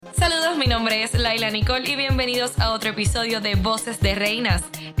mi nombre es Laila Nicole y bienvenidos a otro episodio de Voces de Reinas.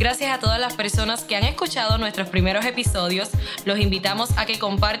 Gracias a todas las personas que han escuchado nuestros primeros episodios. Los invitamos a que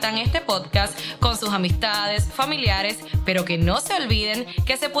compartan este podcast con sus amistades, familiares, pero que no se olviden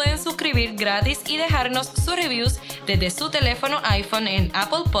que se pueden suscribir gratis y dejarnos sus reviews desde su teléfono iPhone en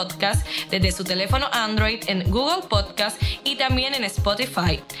Apple Podcast, desde su teléfono Android en Google Podcast y también en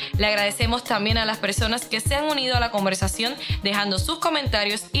Spotify. Le agradecemos también a las personas que se han unido a la conversación dejando sus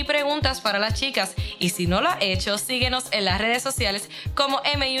comentarios y preguntas para las chicas. Y si no lo ha hecho, síguenos en las redes sociales como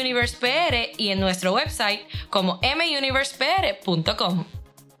MUniversepr y en nuestro website como muniversepr.com.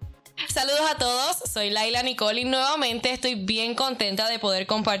 Saludos a todos, soy Laila Nicole y nuevamente estoy bien contenta de poder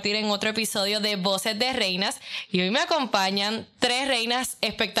compartir en otro episodio de Voces de Reinas. Y hoy me acompañan 3 reinas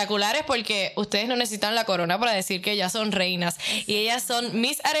espectaculares porque ustedes no necesitan la corona para decir que ellas son reinas. Y ellas son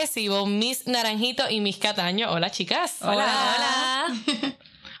Miss Arecibo, Miss Naranjito y Miss Cataño. Hola, chicas. Hola.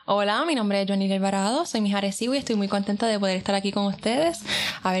 Hola, mi nombre es Joanny Alvarado, soy Miss Arecibo y estoy muy contenta de poder estar aquí con ustedes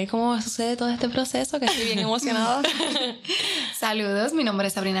a ver cómo sucede todo este proceso, que estoy bien emocionada. Saludos, mi nombre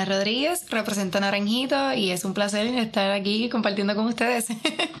es Sabrina Rodríguez, represento a Naranjito y es un placer estar aquí compartiendo con ustedes.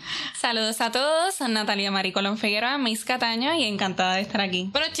 Saludos a todos, soy Natalia Mari Colón Figueroa, Miss Cataño y encantada de estar aquí.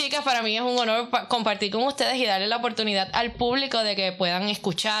 Bueno, chicas, para mí es un honor compartir con ustedes y darle la oportunidad al público de que puedan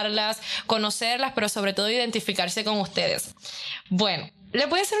escucharlas, conocerlas, pero sobre todo identificarse con ustedes. Bueno, les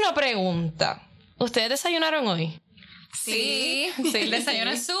voy a hacer una pregunta. ¿Ustedes desayunaron hoy? Sí, el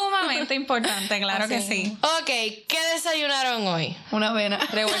desayuno es sumamente importante, claro que sí. Ok, ¿qué desayunaron hoy? Una avena.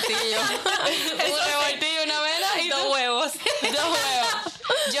 Revoltillo. Un revoltillo, una avena y 2 huevos. 2 huevos.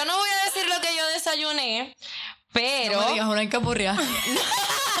 Yo no voy a decir lo que yo desayuné, pero... No me digas una alcapurria.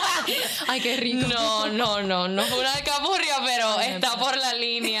 Ay, qué rico. No fue una alcapurria, pero está por la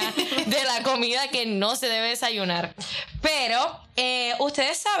línea de la comida que no se debe desayunar. Pero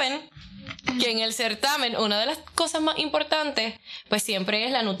ustedes saben que en el certamen una de las cosas más importantes pues siempre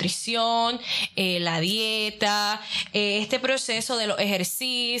es la nutrición, la dieta, este proceso de los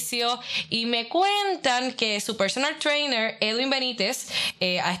ejercicios, y me cuentan que su personal trainer Edwin Benítez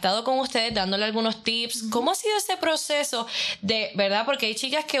ha estado con ustedes dándole algunos tips. ¿Cómo ha sido ese proceso de verdad? Porque hay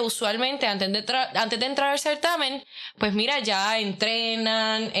chicas que usualmente antes de entrar al certamen pues mira, ya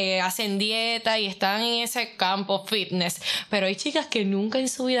entrenan, hacen dieta y están en ese campo fitness, pero hay chicas que nunca en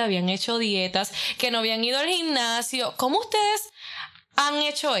su vida habían hecho dietas, que no habían ido al gimnasio. ¿Cómo ustedes han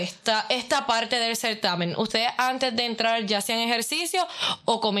hecho esta parte del certamen? ¿Ustedes antes de entrar ya hacían ejercicio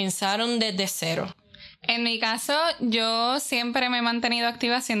o comenzaron desde cero? En mi caso, yo siempre me he mantenido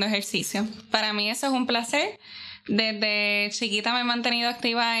activa haciendo ejercicio. Para mí eso es un placer. Desde chiquita me he mantenido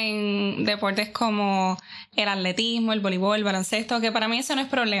activa en deportes como el atletismo, el voleibol, el baloncesto, que para mí eso no es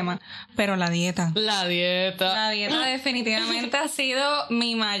problema, pero la dieta. La dieta definitivamente ha sido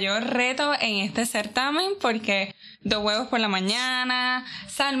mi mayor reto en este certamen, porque 2 huevos por la mañana,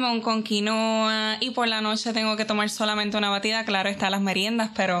 salmón con quinoa, y por la noche tengo que tomar solamente una batida. Claro, está las meriendas,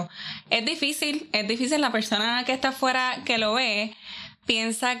 pero es difícil. La persona que está afuera que lo ve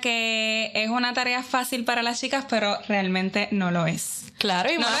piensa que es una tarea fácil para las chicas, pero realmente no lo es. Claro,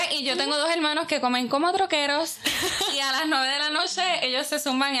 y yo tengo 2 hermanos que comen como troqueros y a las 9 de la noche ellos se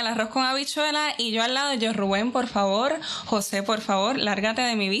zumban el arroz con habichuela y yo al lado, Rubén, por favor, José, por favor, lárgate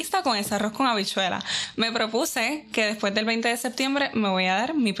de mi vista con ese arroz con habichuela. Me propuse que después del 20 de septiembre me voy a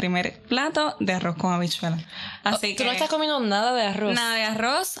dar mi primer plato de arroz con habichuela. Así que ¿tú no estás comiendo nada de arroz? Nada de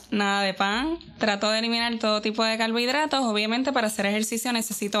arroz, nada de pan. Trato de eliminar todo tipo de carbohidratos. Obviamente para hacer ejercicio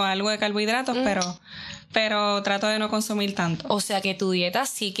necesito algo de carbohidratos, pero trato de no consumir tanto. O sea que tu dieta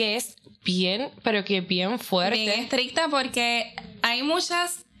sí que es bien, pero que bien fuerte. Bien estricta, porque hay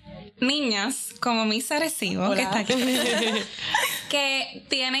muchas niñas como Miss Arecibo, que está aquí, que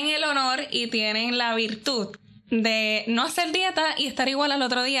tienen el honor y tienen la virtud de no hacer dieta y estar igual al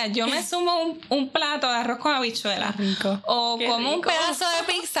otro día. Yo me sumo un plato de arroz con habichuela o como un pedazo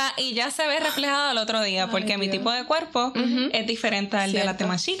de pizza y ya se ve reflejado al otro día, porque mi tipo de cuerpo es diferente al de las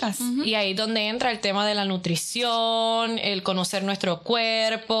demás chicas. Y ahí es donde entra el tema de la nutrición, el conocer nuestro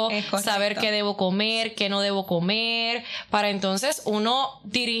cuerpo, saber qué debo comer, qué no debo comer, para entonces uno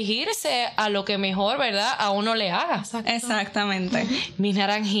dirigirse a lo que mejor, ¿verdad?, a uno le haga. Exactamente. Mi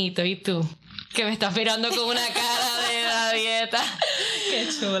Naranjito, ¿y tú? Que me estás mirando con una cara de la dieta. Qué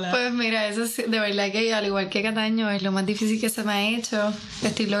chula. Pues mira, eso sí, de verdad que al igual que Cataño es lo más difícil que se me ha hecho.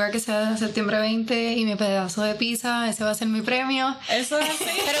 Estoy loca que sea septiembre 20 y mi pedazo de pizza, ese va a ser mi premio. Eso es así.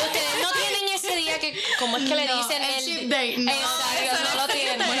 Pero ustedes no tienen ese día que, ¿cómo es que le dicen? el cheat day, no. Exacto, no lo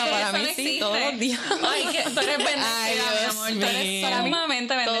tienen. Bueno, para Eso mí no sí, existe. todos los días. Ay, que tú eres bendecida, Ay, mi Dios amor. Tú eres mío.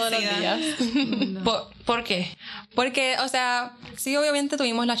 sumamente Todos los bendecida. días. ¿Por qué? Porque, o sea, sí, obviamente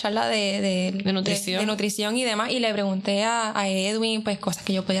tuvimos la charla de nutrición. de nutrición y demás, y le pregunté a Edwin, pues, cosas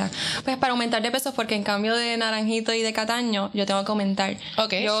que yo podía, pues, para aumentar de peso, porque en cambio de Naranjito y de Cataño, yo tengo que aumentar.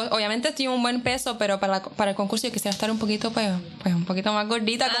 Ok. Yo, obviamente, estoy en un buen peso, pero para el concurso yo quisiera estar un poquito, pues un poquito más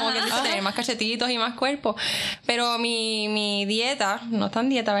gordita, como que dice, tener más cachetitos y más cuerpo. Pero mi dieta, no tan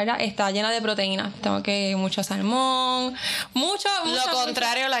dieta, ¿verdad? Está llena de proteínas. Tengo que mucho salmón, mucho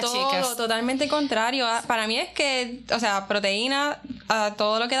contrario a las chicas. Totalmente contrario. Para mí es que, o sea, proteína, a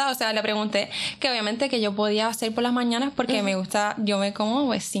todo lo que da. O sea, le pregunté que obviamente que yo podía hacer por las mañanas porque me gusta, yo me como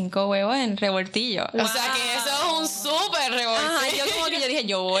pues 5 huevos en revoltillo. O sea, que eso es un súper revoltillo. Ajá, yo como que yo dije,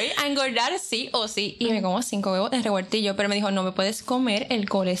 yo voy a engordar sí o sí. Y me como 5 huevos en revoltillo. Pero me dijo, no me puedes comer el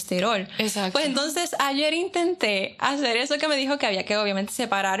colesterol. Exacto. Pues entonces ayer intenté hacer eso que me dijo que había que obviamente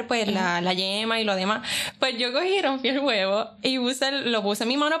separar pues la yema y lo demás. Pues yo cogí y rompí el huevo y lo puse en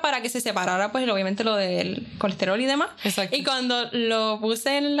mi mano para que se separara pues obviamente lo del colesterol y demás. Exacto. Y cuando lo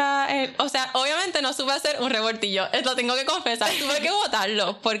puse o sea, obviamente no supe hacer un revoltillo. Lo tengo que confesar. Tuve que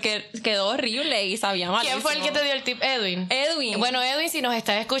botarlo porque quedó horrible y sabía mal. ¿Quién fue el que te dio el tip? Edwin. Bueno, Edwin, si nos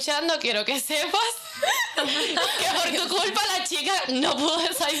estás escuchando, quiero que sepas que por tu culpa la chica no pudo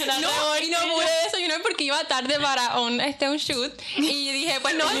desayunar. Y no pude desayunar porque iba tarde para un shoot. Y dije,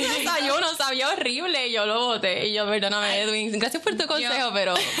 pues no, el desayuno sabía horrible. Y yo lo boté. Y yo, perdóname, Edwin, gracias por tu consejo,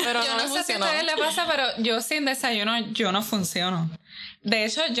 pero Yo no no me sé si a funcionó. ustedes les pasa, pero yo sin desayuno, yo no funciono. De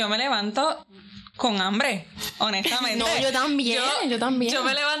hecho, yo me levanto con hambre, honestamente. No, yo también. Yo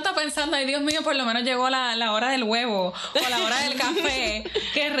me levanto pensando, ay Dios mío, por lo menos llegó la hora del huevo o la hora del café.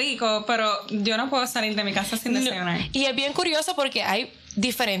 Qué rico, pero yo no puedo salir de mi casa sin desayunar. Y es bien curioso porque hay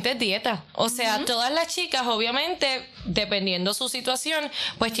diferentes dietas. O sea, todas las chicas, obviamente, dependiendo su situación,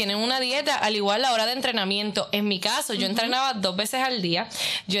 pues tienen una dieta, al igual la hora de entrenamiento. En mi caso, yo entrenaba 2 veces al día.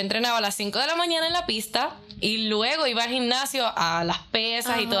 Yo entrenaba a las 5 de la mañana en la pista y luego iba al gimnasio a las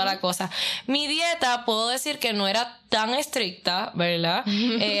pesas y toda la cosa. Mi dieta, puedo decir que no era tan estricta, ¿verdad?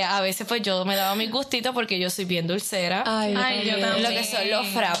 A veces pues yo me daba mis gustitos porque yo soy bien dulcera. Ay, yo también. Lo que son los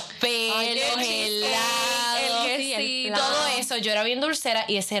frappés, los helados, el todo eso. Yo era bien dulcera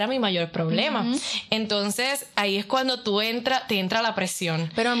y ese era mi mayor problema. Entonces, ahí es cuando te entra la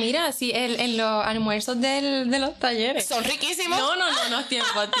presión. Pero mira, sí, en los almuerzos de los talleres. Son riquísimos. No, tiempo.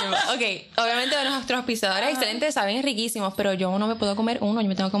 Ok, obviamente nuestros auspiciadores excelentes saben riquísimos, pero yo no me puedo comer uno, yo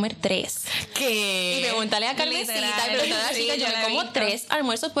me tengo que comer 3. ¿Qué? Y pregúntale a Carmencita Literal. y pregúntale a la Sí, chica, yo yo me la he como visto. 3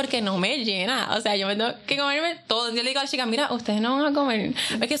 almuerzos porque no me llena. O sea, yo me tengo que comerme todo. Yo le digo a la chica, mira, ustedes no van a comer,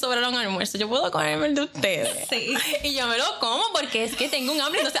 es que sobraron almuerzos, yo puedo comerme el de ustedes. Sí. Y yo me lo como porque es que tengo un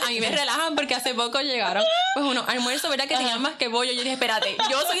hambre, entonces a mí me relajan porque hace poco llegaron pues unos almuerzos, ¿verdad? Que tenían más que pollo. Yo dije, espérate,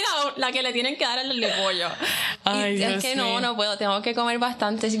 yo soy la que le tienen que dar el de pollo. Ay, y Dios es que mío. no puedo, tengo que comer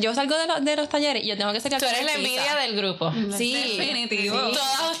bastante. Si yo salgo de los talleres y yo tengo que salir a Tú eres comer la pizza. envidia del grupo. Sí. Definitivo.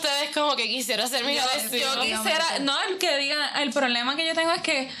 Todas ustedes como que quisieron ser mi Yo quisiera, no, el que diga, el problema que yo tengo es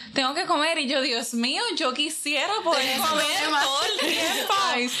que tengo que comer y yo, Dios mío, yo quisiera poder comer todo el tiempo.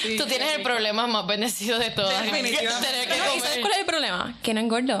 Ay, sí. Tú tienes el problema más bendecido de todas. Definitivamente. Tener que No, ¿y comer. sabes cuál es el problema? Que no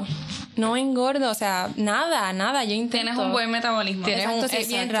engordo. No engordo, o sea, nada. Yo intento. Tienes un buen metabolismo. Exacto, sí,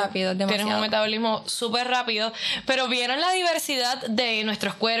 bien rápido, Tienes demasiado. un metabolismo súper rápido, pero vieron la diversidad de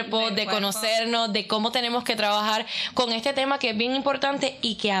nuestros cuerpos, Del de cuerpo. conocernos, de cómo tenemos que trabajar con este tema que es bien importante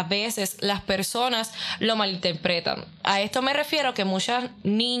y que a veces las personas lo malinterpretan. A esto me refiero que muchas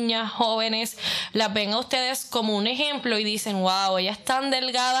niñas, jóvenes, las ven a ustedes como un ejemplo y dicen, wow, ella es tan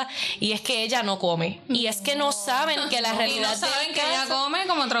delgada y es que ella no come. Y es que no saben que la Y realidad no saben del que ella caso- come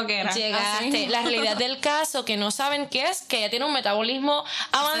como troquera. Llegaste. La realidad del caso que no saben qué es, que ella tiene un metabolismo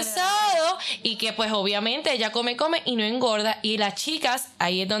avanzado y que pues obviamente ella come y no engorda, y las chicas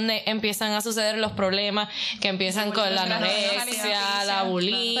ahí es donde empiezan a suceder los problemas que empiezan con la anorexia, la Pero por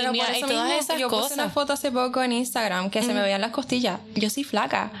bulimia y eso todas mismo, esas yo puse una cosas. foto hace poco en Instagram que se me veían las costillas. Yo soy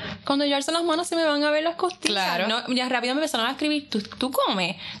flaca. Cuando yo alzo las manos se me van a ver las costillas. Claro. No, ya rápido me empezaron a escribir, tú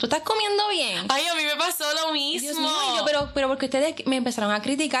comes, tú estás comiendo bien. Ay, a mí me pasó lo Dios mismo. mío, y yo, pero porque ustedes me empezaron a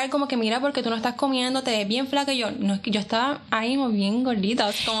criticar como que mira, porque tú no estás comiendo, te ves bien flaca. Y yo, no, es que yo estaba ahí muy bien gordita,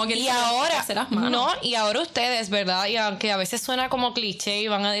 o sea, como que Y ahora, hacer las manos. no, y ahora ustedes, ¿verdad? Y aunque a veces suena como cliché y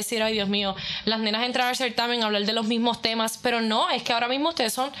van a decir, ay Dios mío, las nenas entran al certamen a hablar de los mismos temas, pero no, es que ahora mismo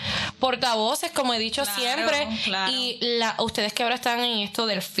ustedes son portavoces, como he dicho Claro, siempre, claro. y ustedes que ahora están en esto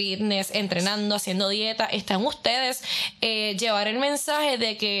del fitness, entrenando, haciendo dieta, están ustedes llevar el mensaje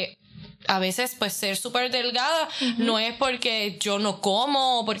de que a veces pues ser súper delgada no es porque yo no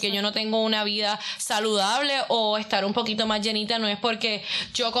como o porque yo no tengo una vida saludable, o estar un poquito más llenita no es porque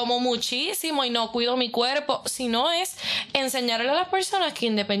yo como muchísimo y no cuido mi cuerpo, sino es enseñarle a las personas que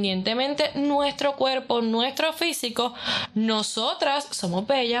independientemente nuestro cuerpo, nuestro físico, nosotras somos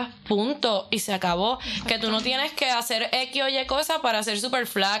bellas, punto, y se acabó. Que tú no tienes que hacer X o Y cosas para ser súper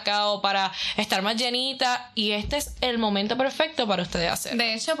flaca o para estar más llenita, y este es el momento perfecto para ustedes hacer.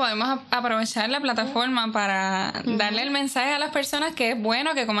 De hecho, podemos aprovechar la plataforma para darle el mensaje a las personas que es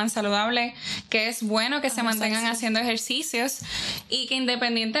bueno que coman saludable, que es bueno que se mantengan haciendo ejercicios, y que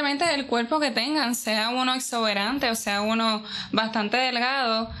independientemente del cuerpo que tengan, sea uno exuberante o sea uno bastante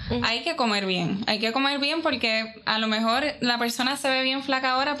delgado, hay que comer bien. Hay que comer bien porque a lo mejor la persona se ve bien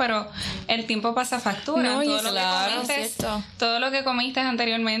flaca ahora, pero el tiempo pasa factura. No, Todo lo que comiste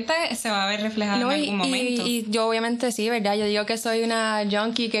anteriormente se va a ver reflejado en algún momento. Y yo obviamente sí, ¿verdad? Yo digo que soy una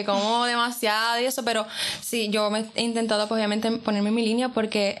junkie, que como demasiado y eso, pero sí, yo me he intentado pues, obviamente ponerme en mi línea,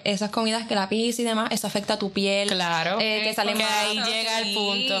 porque esas comidas que la pizza y demás, eso afecta a tu piel. Claro. Que sale porque más. ahí llega el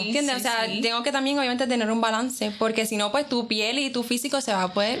punto. ¿Entiendes? Sí, o sea, tengo que también obviamente tener un balance, porque si no, pues tu piel y tu físico se va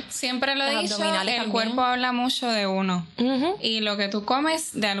a poder... Siempre lo he Los dicho, abdominales el también. cuerpo habla mucho de uno. Y lo que tú comes,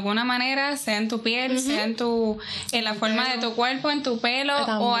 de alguna manera, sea en tu piel, sea en la forma de tu cuerpo, en tu pelo,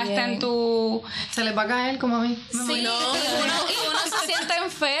 o hasta en tu... Se les va a caer como a mí. Sí, y uno se siente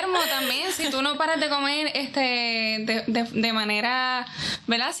enfermo también si tú no paras de comer de manera,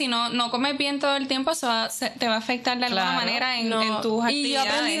 ¿verdad? Si no comes bien todo el tiempo, eso te va a afectar de alguna manera en tus actividades. Y yo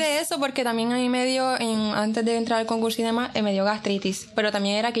aprendí de eso porque también a mí me dio, antes de entrar al concurso y demás, me dio gastritis. Pero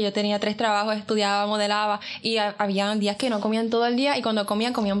también era que yo tenía 3 trabajos, estudiaba, modelaba, y había días que no comían todo el día, y cuando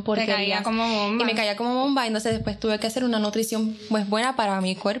comían porquerías. Te caía como bomba. Y me caía como bomba, y entonces después tuve que hacer una nutrición pues buena para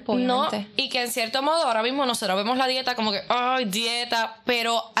mi cuerpo, obviamente. No, y que en cierto modo ahora mismo nosotros vemos la dieta como que, ay, dieta,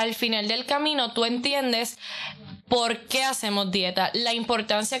 pero al final del camino tú entiendes por qué hacemos dieta, la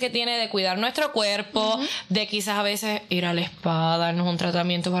importancia que tiene de cuidar nuestro cuerpo, de quizás a veces ir a la spa, darnos un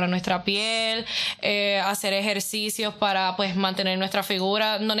tratamiento para nuestra piel, hacer ejercicios para pues mantener nuestra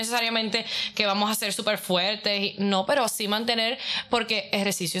figura, no necesariamente que vamos a ser súper fuertes, no, pero sí mantener, porque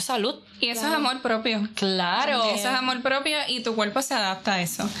ejercicio es salud. Y eso es amor propio. Claro. Eso es amor propio, y tu cuerpo se adapta a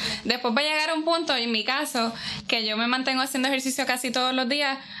eso. Después va a llegar un punto, en mi caso, que yo me mantengo haciendo ejercicio casi todos los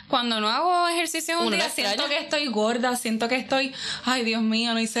días. Cuando no hago ejercicio un día, siento que estoy gorda, siento que estoy, ay Dios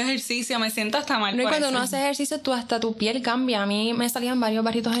mío, no hice ejercicio, me siento hasta mal. No, y por cuando eso. uno hace ejercicio, hasta tu piel cambia. A mí me salían varios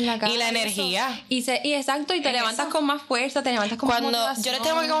barritos en la cara. Y la energía. Y exacto, y te levantas con más fuerza, te levantas con más motivación. Yo les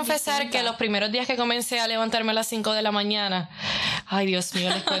tengo que confesar que los primeros días que comencé a levantarme a las 5 de la mañana, ay Dios mío,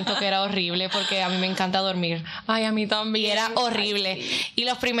 les cuento que era horrible, porque a mí me encanta dormir. Ay, a mí también. Y era horrible. Ay, sí. Y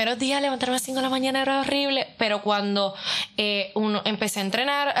los primeros días levantarme a las 5 de la mañana era horrible, pero cuando uno empecé a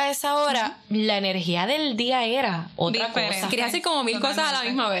entrenar a esa hora, la energía del día era otra cosa. Querías hacer como 1000 cosas a la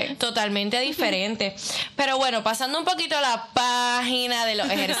misma vez. Totalmente diferente. Pero bueno, pasando un poquito a la página de los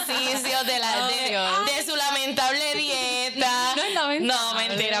ejercicios, de su lamentable dieta. No es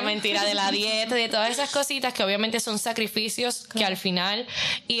lamentable. No, mentira, de la dieta, de todas esas cositas que obviamente son sacrificios que al final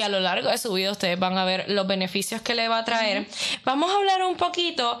y a lo largo de su vida ustedes van a ver los beneficios que le va a traer. Vamos a hablar un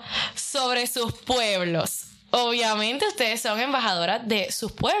poquito sobre sus pueblos. Obviamente ustedes son embajadoras de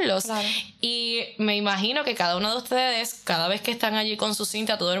sus pueblos. Claro. Y me imagino que cada uno de ustedes, cada vez que están allí con su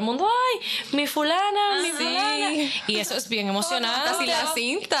cinta, todo el mundo, ¡ay! Mi fulana, mi fulana. Y eso es bien emocionante. Casi la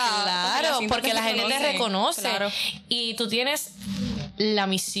cinta. Claro, porque la gente te reconoce. Claro. Y tú tienes la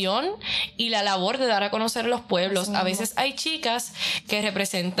misión y la labor de dar a conocer los pueblos. A veces hay chicas que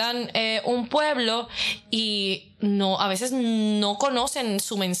representan un pueblo y a veces no conocen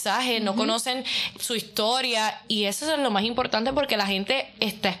su mensaje, no conocen su historia, y eso es lo más importante, porque la gente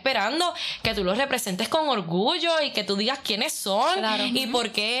está esperando que tú los representes con orgullo y que tú digas quiénes son, claro. Y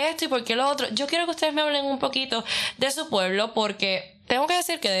por qué esto y por qué lo otro. Yo quiero que ustedes me hablen un poquito de su pueblo, porque tengo que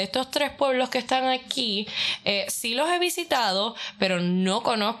decir que de estos 3 pueblos que están aquí, sí los he visitado, pero no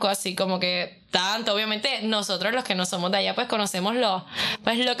conozco así como que tanto. Obviamente nosotros los que no somos de allá pues conocemos lo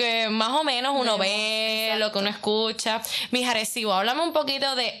que más o menos uno ve, lo que uno escucha. Mis Arecibo, háblame un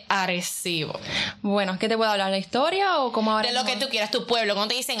poquito de Arecibo. Bueno, ¿qué te puedo hablar? ¿La historia o cómo ahora? De lo que tú quieras, tu pueblo. Cuando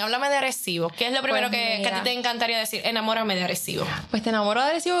te dicen, háblame de Arecibo, ¿qué es lo primero que a ti te encantaría decir? Enamórame de Arecibo. Pues te enamoro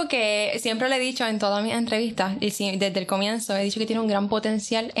de Arecibo, que siempre le he dicho en todas mis entrevistas, y desde el comienzo he dicho que tiene un gran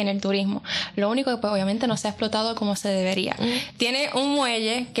potencial en el turismo. Lo único que pues obviamente no se ha explotado como se debería. Tiene un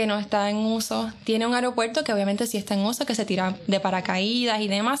muelle que no está en uso Hermoso tiene un aeropuerto que obviamente sí está en uso, que se tira de paracaídas y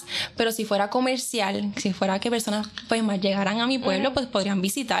demás, pero si fuera comercial, si fuera que personas pues más llegaran a mi pueblo, pues podrían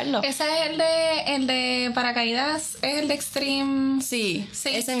visitarlo. ¿Ese es el de paracaídas? ¿Es el de Extreme? Sí,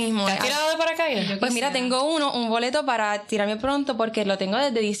 ese mismo. ¿Te has tirado de paracaídas? Pues mira, tengo un boleto para tirarme pronto porque lo tengo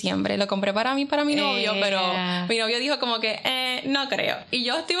desde diciembre. Lo compré para mi novio, pero mi novio dijo como que no creo. Y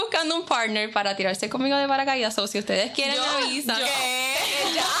yo estoy buscando un partner para tirarse conmigo de paracaídas. O si ustedes quieren, me avisan.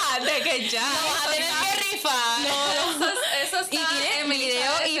 De que ya. Vas a tener que rifar. Eso está Y tiene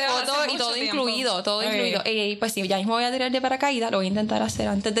video y hace foto y mucho todo tiempo. incluido, todo incluido. Y pues sí, ya mismo voy a tirar de paracaídas. Lo voy a intentar hacer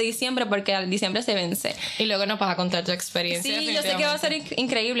antes de diciembre porque al diciembre se vence. Y luego nos vas a contar tu experiencia. Sí, yo sé que va a ser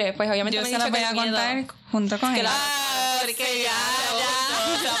increíble. Pues obviamente Yo me se la dice voy que a el miedo- contar junto con él. Porque ya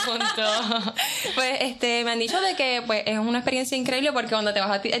se apuntó. Pues me han dicho de que pues es una experiencia increíble porque cuando te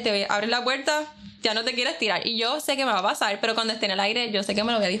abres la puerta ya no te quieres tirar. Y yo sé que me va a pasar, pero cuando esté en el aire yo sé que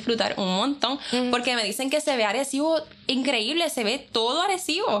me lo voy a disfrutar un montón porque me dicen que se ve Arecibo increíble, se ve todo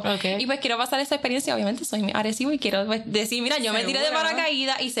Arecibo. Okay. Y pues quiero pasar esa experiencia, obviamente soy Arecibo y quiero pues, decir, mira, yo me tiré de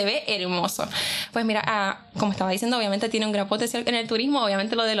paracaídas y se ve hermoso. Pues mira, como estaba diciendo, obviamente tiene un gran potencial en el turismo,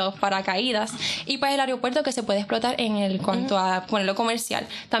 obviamente lo de los paracaídas y pues el aeropuerto que se puede explotar en cuanto a ponerlo comercial.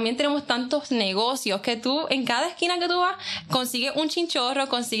 También tenemos tantos negocios que tú en cada esquina que tú vas consigues un chinchorro,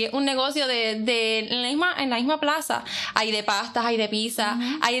 consigues un negocio en la misma plaza. Hay de pastas, hay de pizza,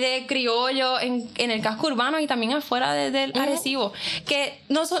 hay de criollo en el casco urbano y también afuera del Arecibo. Que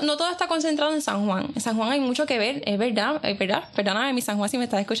no todo está concentrado en San Juan. En San Juan hay mucho que ver, es verdad. Perdóname, mi San Juan, si me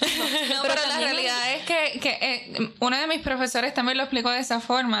estás escuchando. Pero la realidad es que uno de mis profesores también lo explicó de esa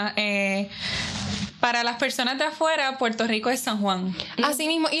forma. Para las personas de afuera, Puerto Rico es San Juan. Así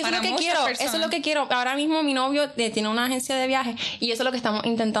mismo, y eso es Para lo que muchas quiero. personas. Eso es lo que quiero. Ahora mismo mi novio tiene una agencia de viajes y eso es lo que estamos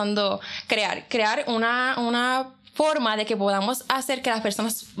intentando crear una forma de que podamos hacer que las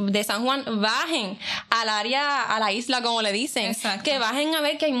personas de San Juan bajen al área, a la isla, como le dicen. Exacto. Que bajen a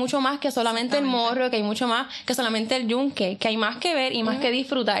ver que hay mucho más que solamente el morro, que hay mucho más que solamente el yunque, que hay más que ver y más que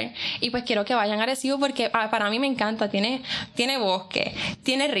disfrutar. Y pues quiero que vayan a Arecibo porque para mí me encanta. Tiene bosque,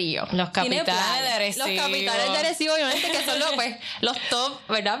 tiene río. Los tiene capitales playa. de Arecibo. Los capitales de Arecibo, obviamente, que son los top,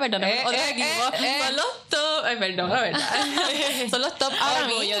 ¿verdad? Perdón, otros equipos. Son los top, perdón, la verdad. Son los top ahora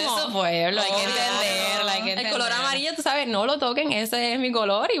Orgullo mismo. de su pueblo, hay que entenderlo, hay que El color entenderlo. amarillo, tú sabes, no lo toquen, ese es mi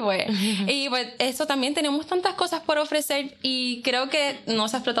color y pues eso también tenemos tantas cosas por ofrecer y creo que no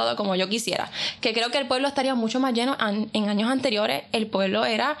se ha explotado como yo quisiera, que creo que el pueblo estaría mucho más lleno. En años anteriores el pueblo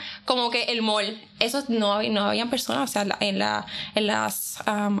era como que el mall, eso no habían personas, o sea, en las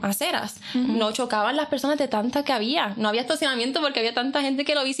aceras no chocaban las personas de tanta que había, no había estacionamiento porque había tanta gente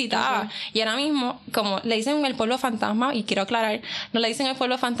que lo visitaba. Y ahora mismo, como le dicen el pueblo fantasma, y quiero aclarar, no le dicen el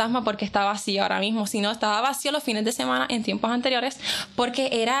pueblo fantasma porque está vacío ahora mismo, sino estaba vacío los fines de semana en tiempos anteriores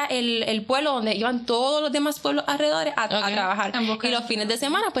porque era el pueblo donde iban todos los demás pueblos alrededor a trabajar, y los fines de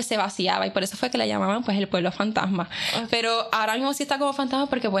semana pues se vaciaba y por eso fue que le llamaban pues el pueblo fantasma. Pero ahora mismo sí está como fantasma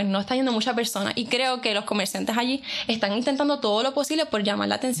porque pues no está yendo mucha persona y creo que los comerciantes allí están intentando todo lo posible por llamar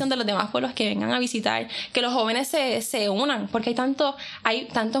la atención de los demás pueblos que vengan a visitar, que los jóvenes se unan porque hay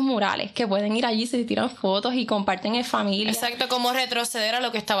tantos murales que pueden ir allí, se tiran fotos y comparten en familia. Exacto, como retroceder a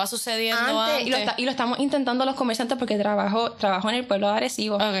lo que estaba sucediendo antes. Y lo estamos intentando los comerciantes porque trabajo en el pueblo de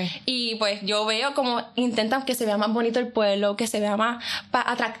Arecibo. Y pues yo veo como intentan que se vea más bonito el pueblo, que se vea más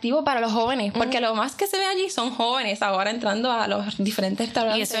atractivo para los jóvenes, porque lo más que se ve allí son jóvenes ahora entrando a los diferentes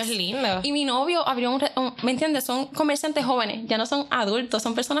restaurantes. Y eso es lindo. Y mi novio abrió ¿me entiendes? Son comerciantes jóvenes, ya no son adultos,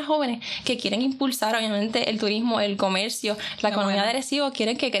 son personas jóvenes que quieren impulsar obviamente el turismo, el comercio, la economía de Arecibo,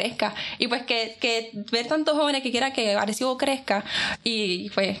 quieren que crezca. Y pues que ver tantos jóvenes que quieran que Arecibo crezca y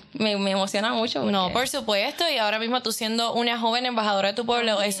pues me emociona mucho. Porque... No, por supuesto, y ahora mismo tú siendo una joven embajadora de tu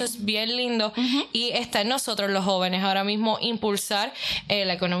pueblo, eso es bien lindo. Y está en nosotros los jóvenes ahora mismo impulsar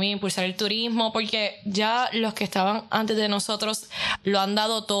la economía, impulsar el turismo, porque ya los que estaban antes de nosotros lo han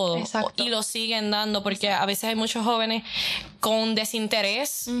dado todo. Exacto. Y lo siguen dando, porque a veces hay muchos jóvenes con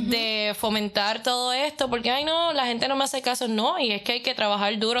desinterés de fomentar todo esto, porque ay no, la gente no me hace caso. No, y es que hay que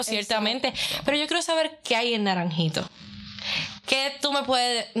trabajar duro ciertamente. Exacto. Pero yo quiero saber qué hay en Naranjito. ¿Qué tú me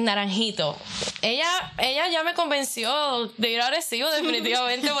puedes... Naranjito? Ella ya me convenció de ir a Arecibo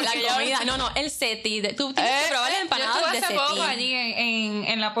definitivamente. Porque la comida. No, el seti. Tú tienes que probar las empanadas de seti. Yo estuve hace poco allí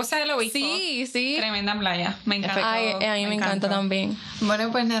en la Poza del Obispo. Sí. Tremenda playa. Me encanta. A mí me encanta también.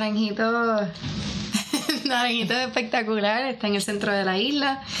 Bueno, pues Naranjito es espectacular. Está en el centro de la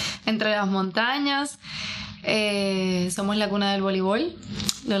isla, entre las montañas. Somos la cuna del voleibol.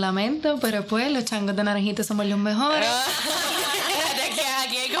 Lo lamento, pero pues los changos de Naranjito somos los mejores. Fíjate que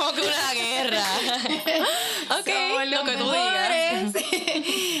aquí hay como que una guerra. Somos lo que tú digas.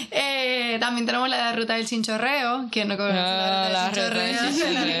 También tenemos la ruta del Chinchorreo, quien no conoce la ruta del Chinchorreo,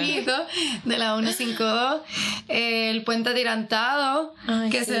 de Naranjito, de la 152. El Puente Atirantado,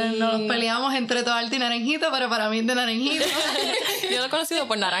 que nos peleamos entre Toalta y Naranjito, pero para mí es de Naranjito. Yo lo he conocido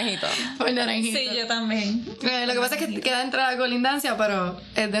por Naranjito. Por Naranjito. Sí, yo también. Lo que pasa es que queda entre la colindancia, pero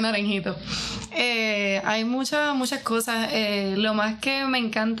es de Naranjito. Hay muchas cosas. Lo más que me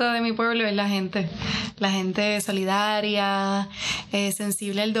encanta de mi pueblo es la gente. La gente solidaria,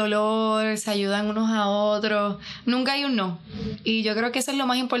 sensible al dolor, se ayudan unos a otros. Nunca hay un no. Y yo creo que eso es lo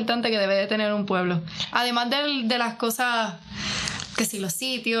más importante que debe de tener un pueblo. Además de las cosas, que sí, los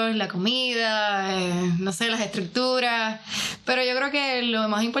sitios, la comida, no sé, las estructuras. Pero yo creo que lo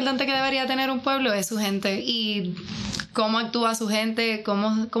más importante que debería tener un pueblo es su gente. Y cómo actúa su gente,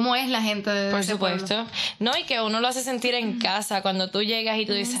 cómo es la gente de ese pueblo. Por supuesto. No, y que uno lo hace sentir en casa cuando tú llegas y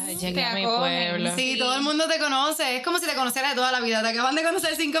tú dices, ay, llegué a mi pueblo. Sí, todo el mundo te conoce. Es como si te conociera de toda la vida. Te acaban de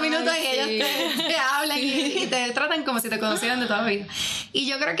conocer 5 minutos y ellos te hablan y te tratan como si te conocieran de toda la vida. Y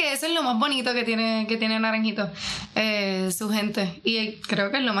yo creo que eso es lo más bonito que tiene Naranjito, su gente. Y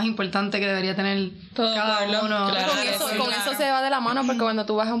creo que es lo más importante que debería tener todo cada pueblo. uno. Claro, Con eso se va de la mano, porque cuando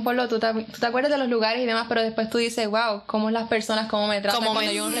tú vas a un pueblo, tú te acuerdas de los lugares y demás, pero después tú dices, wow, cómo las personas, cómo me tratan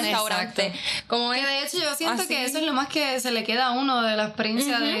cuando yo en un restaurante. Cómo que de hecho yo siento que eso es lo más que se le queda a uno de la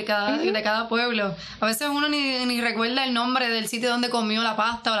experiencia de cada pueblo. A veces uno ni recuerda el nombre del sitio donde comió la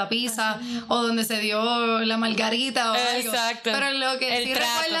pasta o la pizza o donde se dio la margarita o algo. Exacto. Pero lo que sí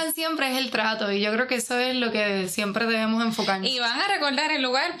recuerdan siempre es el trato, y yo creo que eso es lo que siempre debemos enfocarnos. Y van a recordar el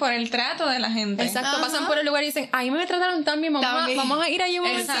lugar por el trato de la gente. Exacto, pasan por el lugar y dicen, ahí me trataron tan bien, vamos a ir allí un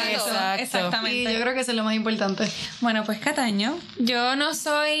momento. Exactamente. Y yo creo que eso es lo más importante. Bueno, pues Cataño. Yo no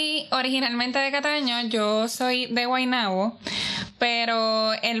soy originalmente de Cataño, yo soy de Guaynabo,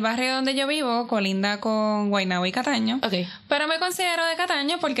 pero el barrio donde yo vivo colinda con Guaynabo y Cataño. Okay. Pero me considero de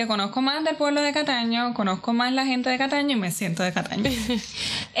Cataño porque conozco más del pueblo de Cataño, conozco más la gente de Cataño y me siento de Cataño.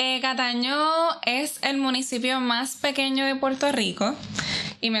 Cataño es el municipio más pequeño de Puerto Rico.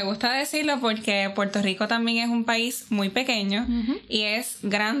 Y me gusta decirlo porque Puerto Rico también es un país muy pequeño y es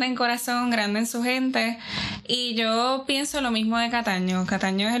grande en corazón, grande en su gente. Y yo pienso lo mismo de Cataño.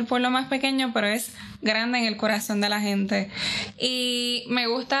 Cataño es el pueblo más pequeño, pero es grande en el corazón de la gente. Y me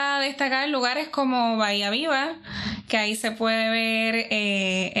gusta destacar lugares como Bahía Viva, que ahí se puede ver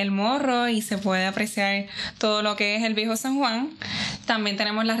el Morro y se puede apreciar todo lo que es el Viejo San Juan. También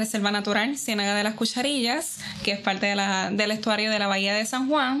tenemos la Reserva Natural Ciénaga de las Cucharillas, que es parte del estuario de la Bahía de San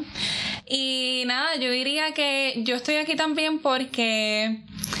Juan. Y nada, yo diría que yo estoy aquí también porque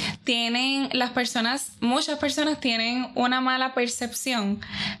muchas personas tienen una mala percepción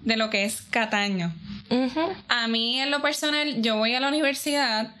de lo que es Cataño. A mí, en lo personal, yo voy a la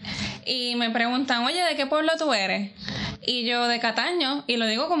universidad y me preguntan, oye, ¿de qué pueblo tú eres? Y yo, de Cataño, y lo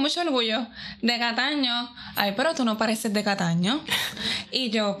digo con mucho orgullo, de Cataño. Ay, pero tú no pareces de Cataño. Y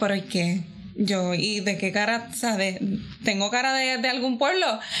yo, ¿pero y qué? Yo, ¿y de qué cara? O sea, ¿tengo cara de algún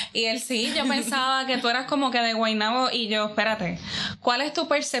pueblo? Y él, sí, yo pensaba que tú eras como que de Guaynabo. Y yo, espérate, ¿cuál es tu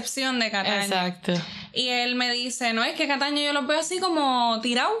percepción de Cataño? Exacto. Y él me dice, no, es que Cataño yo los veo así como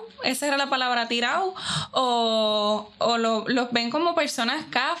tirado, esa era la palabra, tirado, o los ven como personas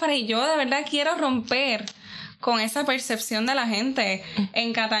cáfaras, y yo de verdad quiero romper con esa percepción de la gente.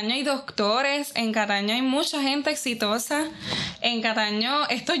 En Cataño hay doctores, en Cataño hay mucha gente exitosa, en Cataño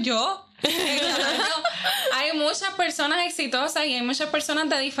estoy yo. Hay muchas personas exitosas y hay muchas personas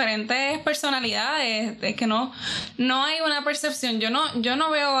de diferentes personalidades. Es que no hay una percepción. Yo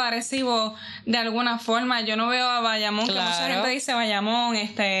no veo a Arecibo de alguna forma. Yo no veo a Bayamón, claro, que mucha gente dice Bayamón,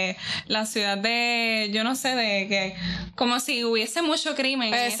 la ciudad de, yo no sé, de que como si hubiese mucho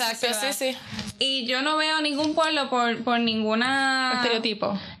crimen. Exacto, en esa ciudad. Sí. Y yo no veo ningún pueblo por ninguna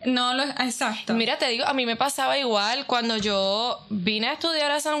estereotipo. Exacto. Mira, te digo, a mí me pasaba igual cuando yo vine a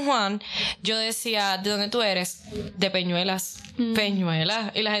estudiar a San Juan. Yo decía, ¿de dónde tú eres? De Peñuelas.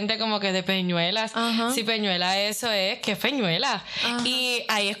 Peñuelas. Y la gente como que de Peñuelas. Si Peñuelas eso es, ¿qué es Peñuelas? Y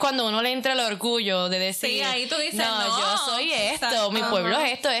ahí es cuando uno le entra el orgullo de decir, sí, ahí tú dices, no, yo soy esto, exacto, mi pueblo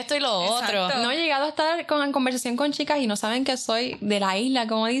es esto y lo otro. No he llegado a estar en conversación con chicas y no saben que soy de la isla,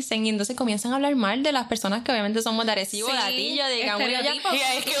 como dicen, y entonces comienzan a hablar mal de las personas que obviamente somos de Arecibo, de Atillo, de Camuya. Y ahí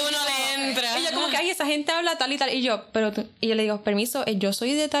es que uno le entra. Y yo como que, ay, esa gente habla tal y tal. Y yo, y yo le digo, permiso, yo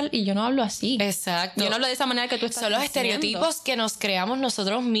soy de tal y yo no hablo así. Exacto. Yo no hablo de esa manera que tú estás Son los diciendo. estereotipos que nos creamos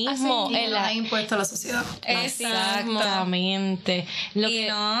nosotros mismos. Y nos ha impuesto la sociedad. Exactamente. Lo y que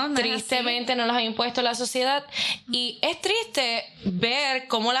no tristemente nos los ha impuesto la sociedad. Y es triste ver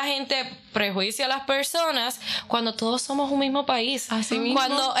cómo la gente prejuicia a las personas cuando todos somos un mismo país. Así mismo.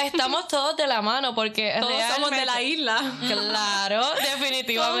 Cuando estamos todos de la la mano porque Todos somos de la isla. Claro,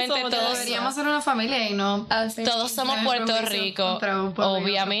 definitivamente todos Deberíamos ser una familia y no... todos somos no Puerto compromiso Rico, contra un pueblo y otro.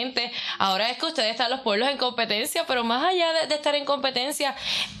 obviamente. Ahora es que ustedes están los pueblos en competencia, pero más allá de estar en competencia,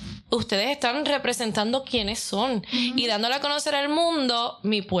 ustedes están representando quiénes son y dándole a conocer al mundo,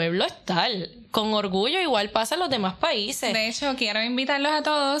 mi pueblo es tal. Con orgullo, igual pasa en los demás países. De hecho, quiero invitarlos a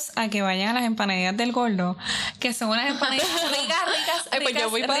todos a que vayan a las empanadillas del Gordo, que son unas empanadillas ricas, Ay, pues yo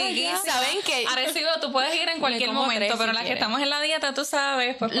voy para allá. riquísimas. ¿Saben qué? Arecibo, tú puedes ir en cualquier como momento, 3 pero si las que quieres. estamos en la dieta, tú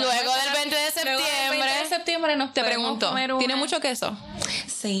sabes. Pues Luego del 20 de Luego septiembre. del 20 de septiembre nos Te podemos pregunto, comer ¿tiene una. mucho queso?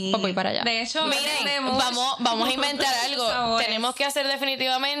 Sí. Pues voy para allá. De hecho, Miren, tenemos vamos a inventar algo. sabores. Tenemos que hacer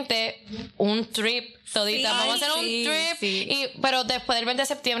definitivamente un trip todita. Sí, Vamos a hacer un sí, trip, sí. pero después del 20 de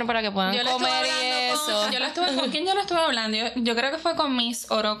septiembre para que puedan Yo le estuve comer y hablando eso. ¿Con quién yo lo estuve hablando? Yo creo que fue con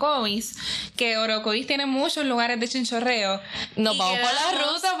mis Orocovis, que Orocovis tiene muchos lugares de chinchorreo. Nos Y vamos por la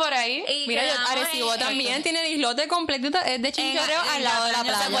quedamos- ruta por ahí. y Mira, quedamos Arecibo en- también tiene el islote completito, es de chinchorreo En- al lado de la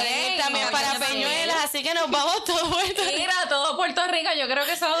Cataño se playa. puede Pueden ir también en para Cataño Peñuelas, así que nos vamos todos Puerto Rico. Mira, todo Puerto Rico, yo creo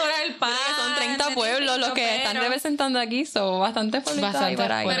que eso va a durar el pan. Son 30 pueblos los que están representando aquí, son bastantes pueblitos ahí Bastantes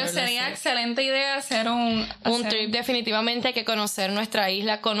por ahí. Pero pueblos. sería excelente idea hacer un Trip, definitivamente hay que conocer nuestra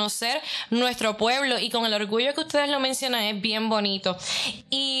isla, conocer nuestro pueblo, y con el orgullo que ustedes lo mencionan es bien bonito.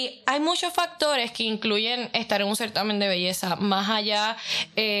 Y hay muchos factores que incluyen estar en un certamen de belleza, más allá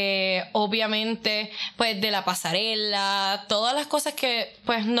obviamente pues de la pasarela, todas las cosas que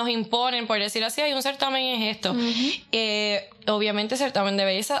pues nos imponen, por decir así, hay un certamen es esto. Obviamente certamen de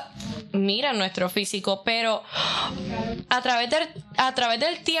belleza mira nuestro físico, pero a través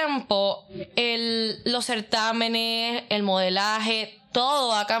del tiempo los certámenes, el modelaje,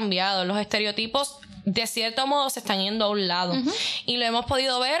 todo ha cambiado. Los estereotipos de cierto modo se están yendo a un lado, y lo hemos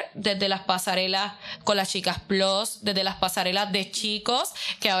podido ver desde las pasarelas con las chicas plus, desde las pasarelas de chicos,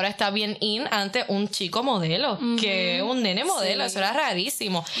 que ahora está bien in, antes un chico modelo, que un nene modelo, eso era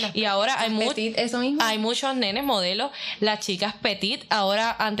rarísimo, y ahora hay Petit, eso mismo. hay muchos nenes modelos. Las chicas petit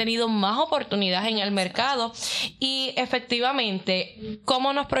ahora han tenido más oportunidades en el mercado, y efectivamente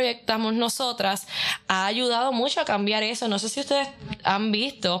cómo nos proyectamos nosotras ha ayudado mucho a cambiar eso. No sé si ustedes han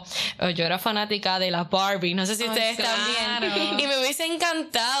visto, yo era fanática de la Barbie, no sé si ustedes también, y me hubiese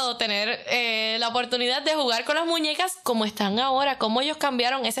encantado tener la oportunidad de jugar con las muñecas como están ahora, cómo ellos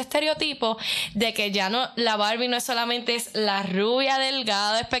cambiaron ese estereotipo de que ya no, la Barbie no es solamente es la rubia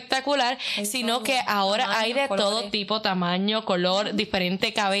delgada espectacular, sino que ahora tamaño, hay de colores. todo tipo, tamaño, color,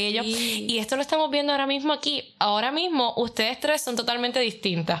 diferente cabello, y esto lo estamos viendo ahora mismo aquí. Ahora mismo ustedes tres son totalmente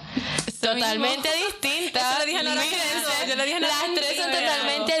distintas. Totalmente distintas. Eso lo dije en la hora Mírense, que yo lo dije en la las hora tres son que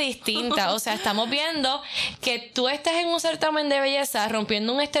totalmente distintas. O sea, estamos viendo que tú estás en un certamen de belleza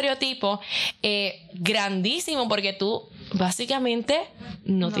rompiendo un estereotipo grandísimo, porque tú básicamente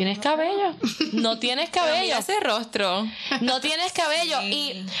no tienes cabello. No tienes cabello. Mira ese rostro. No tienes cabello.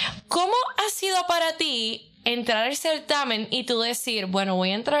 ¿Y cómo ha sido para ti entrar al certamen y tú decir, bueno, voy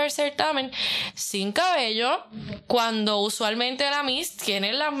a entrar al certamen sin cabello, cuando usualmente la Miss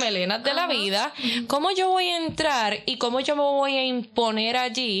tiene las melenas de la vida? ¿Cómo yo voy a entrar y cómo yo me voy a imponer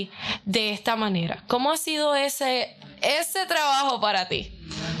allí de esta manera? ¿Cómo ha sido ese trabajo para ti?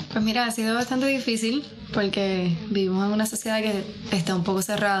 Pues mira, ha sido bastante difícil porque vivimos en una sociedad que está un poco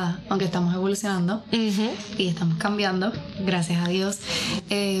cerrada, aunque estamos evolucionando y estamos cambiando, gracias a Dios.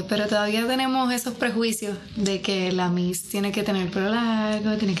 Pero todavía tenemos esos prejuicios de que la Miss tiene que tener pelo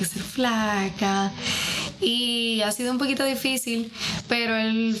largo, tiene que ser flaca. Y ha sido un poquito difícil, pero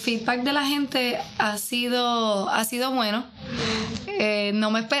el feedback de la gente ha sido bueno. No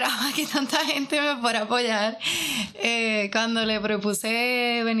me esperaba que tanta gente me fuera a apoyar. Cuando le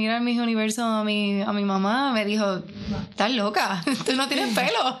propuse venir al Miss Universo a mi mamá, me dijo, estás loca, tú no tienes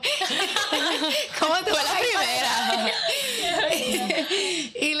pelo. ¿Cómo tú Fue la primera?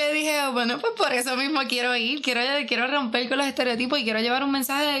 Y le dije, bueno, pues por eso mismo quiero ir, quiero romper con los estereotipos y quiero llevar un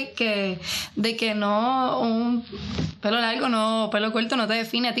mensaje de que no, un pelo largo, no, pelo corto no te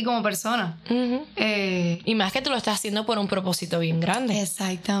define a ti como persona. Y más que tú lo estás haciendo por un propósito bien grande.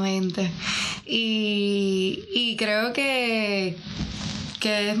 Exactamente. Y creo que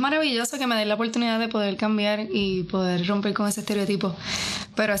es maravilloso que me den la oportunidad de poder cambiar y poder romper con ese estereotipo,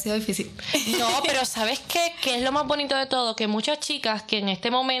 pero ha sido difícil. No, pero ¿sabes qué? ¿Qué es lo más bonito de todo? Que muchas chicas que en este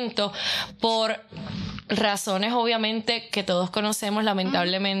momento, por razones obviamente que todos conocemos,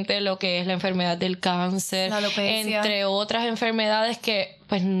 lamentablemente, lo que es la enfermedad del cáncer, La alopecia. entre otras enfermedades que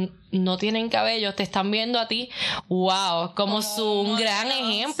pues no tienen cabello, te están viendo a ti, wow, como un gran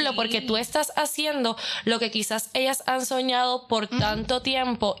ejemplo, sí. Porque tú estás haciendo lo que quizás ellas han soñado por tanto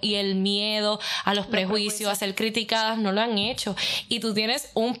tiempo y el miedo a los prejuicios, a ser criticadas, no lo han hecho. Y tú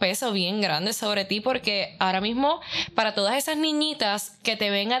tienes un peso bien grande sobre ti, porque ahora mismo para todas esas niñitas que te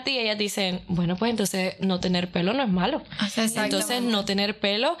ven a ti, ellas dicen, bueno, pues entonces no tener pelo no es malo. Entonces no tener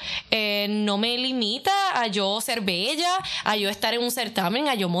pelo no me limita a yo ser bella, a yo estar en un certamen,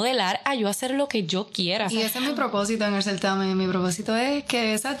 a yo modelar, a yo hacer lo que yo quiera. Y ese es mi propósito en el certamen. Mi propósito es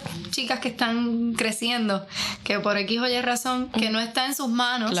que esas chicas que están creciendo, que por X o Y razón, que no está en sus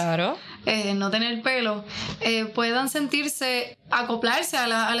manos, claro, no tener pelo, puedan sentirse, acoplarse a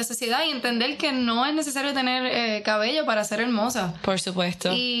la sociedad y entender que no es necesario tener cabello para ser hermosa. Por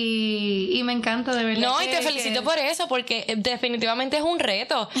supuesto. Y me encanta, de verdad. No, y te felicito por eso, porque definitivamente es un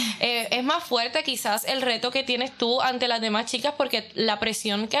reto. Es más fuerte quizás el reto que tienes tú ante las demás chicas, porque la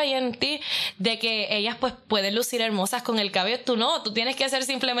presión que hay en ti de que ellas pues pueden lucir hermosas con el cabello, tú tienes que ser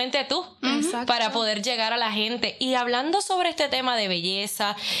simplemente tú. Exacto. Para poder llegar a la gente. Y hablando sobre este tema de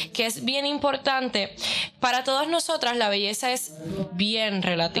belleza, que es bien importante, para todas nosotras la belleza es bien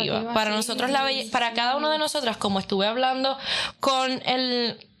relativa. Para nosotros para cada una de nosotras, como estuve hablando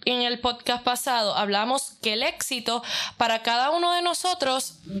en el podcast pasado, hablamos que el éxito para cada uno de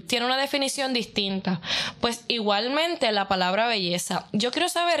nosotros tiene una definición distinta. Pues igualmente la palabra belleza. Yo quiero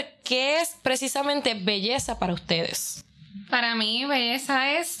saber qué es precisamente belleza para ustedes. Para mí,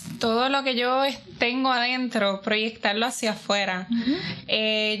 belleza es todo lo que yo tengo adentro, proyectarlo hacia afuera.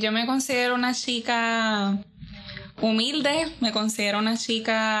 Yo me considero una chica humilde, me considero una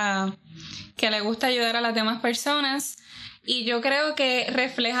chica que le gusta ayudar a las demás personas. Y yo creo que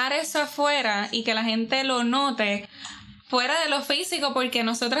reflejar eso afuera y que la gente lo note fuera de lo físico, porque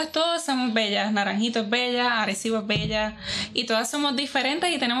nosotras todas somos bellas. Naranjito es bella, Arecibo es bella, y todas somos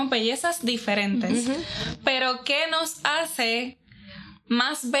diferentes y tenemos bellezas diferentes. Pero ¿qué nos hace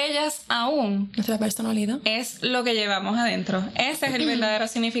más bellas aún? Nuestra personalidad. Es lo que llevamos adentro. Ese es el verdadero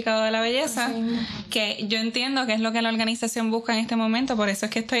significado de la belleza, que yo entiendo que es lo que la organización busca en este momento, por eso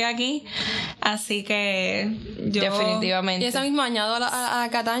es que estoy aquí. Así que yo... Definitivamente. Y eso mismo añado a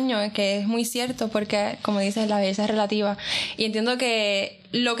Cataño, que es muy cierto, porque como dices, la belleza es relativa. Y entiendo que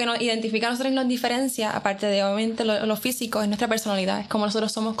lo que nos identifica a nosotros y nos diferencia, aparte de obviamente lo físico, es nuestra personalidad, es como nosotros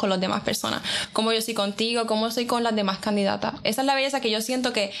somos con las demás personas, como yo soy contigo, como soy con las demás candidatas. Esa es la belleza que yo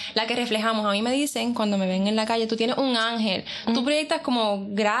siento que la que reflejamos. A mí me dicen cuando me ven en la calle, tú tienes un ángel, tú proyectas como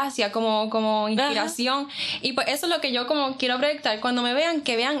gracia, como inspiración, y pues eso es lo que yo como quiero proyectar. Cuando me vean,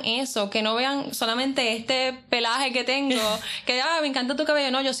 que vean eso, que no vean solamente este pelaje que tengo, que me encanta tu cabello.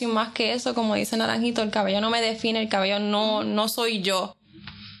 No, yo soy más que eso, como dice Naranjito, el cabello no me define, el cabello no soy yo.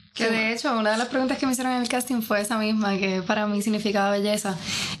 Que de hecho, una de las preguntas que me hicieron en el casting fue esa misma, que para mí significaba belleza.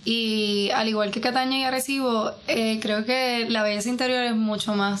 Y al igual que Cataño y Arecibo, creo que la belleza interior es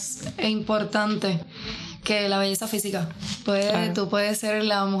mucho más importante que la belleza física. Tú puedes ser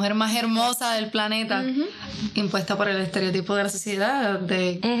la mujer más hermosa del planeta, impuesta por el estereotipo de la sociedad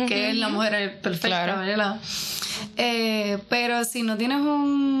de que es la mujer perfecta, ¿verdad? Pero si no tienes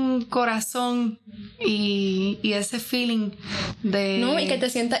un corazón y ese feeling de... No, y que te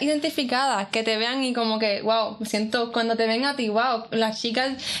sientas identificada, que te vean y como que, wow, me siento, cuando te ven a ti, wow, las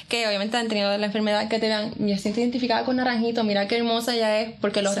chicas que obviamente han tenido la enfermedad, que te vean, me siento identificada con Naranjito, mira qué hermosa ella es,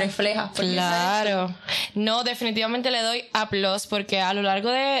 porque lo refleja. Porque claro. No, definitivamente le doy aplausos, porque a lo largo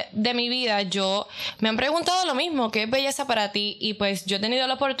de mi vida me han preguntado lo mismo, ¿qué es belleza para ti? Y pues yo he tenido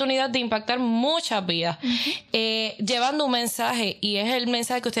la oportunidad de impactar muchas vidas. Llevando un mensaje, y es el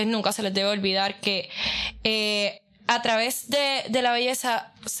mensaje que a ustedes nunca se les debe olvidar, que a través de la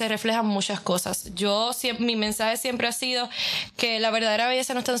belleza se reflejan muchas cosas. Mi mensaje siempre ha sido que la verdadera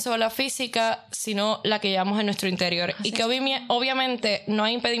belleza no es tan solo la física, sino la que llevamos en nuestro interior. Así y que obviamente no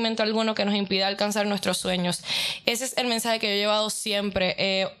hay impedimento alguno que nos impida alcanzar nuestros sueños. Ese es el mensaje que yo he llevado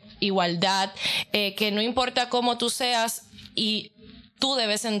siempre. Igualdad, que no importa cómo tú seas y tú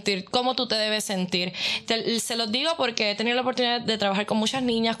debes sentir, cómo tú te debes sentir. Se los digo porque he tenido la oportunidad de trabajar con muchas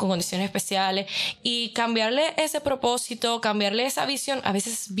niñas con condiciones especiales, y cambiarle ese propósito, cambiarle esa visión, a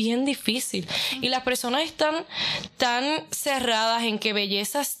veces es bien difícil. Y las personas están tan cerradas en que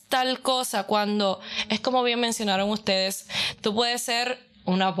belleza es tal cosa, cuando es como bien mencionaron ustedes, tú puedes ser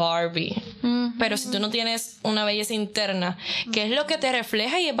una Barbie, pero si tú no tienes una belleza interna, que es lo que te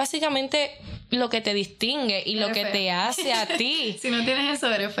refleja y es básicamente lo que te distingue y lo Eres que fea. te hace a ti. Si no tienes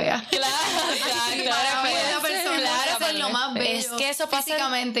eso, eres fea. Claro, Sí, exacto, para eres una fea. persona Claro, eso es lo más bello es que eso pasa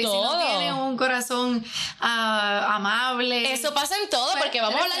físicamente, en y si no todo. tiene un corazón amable. Eso pasa en todo, Pues, porque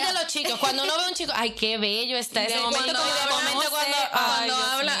vamos a eres hablar de fea. los chicos. Cuando uno ve a un chico, ay, qué bello está ese momento. Cuando Como de momento cuando Dios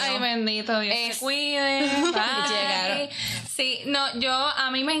habla, mío. ay bendito Dios Es- te cuide. Bye. Llegaron. Sí, no,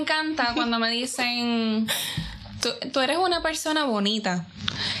 a mí me encanta cuando me dicen tú eres una persona bonita.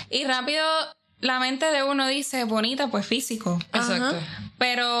 Y rápido la mente de uno dice bonita, pues físico. Exacto.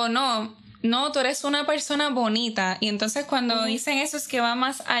 Pero no, tú eres una persona bonita. Y entonces cuando dicen eso es que va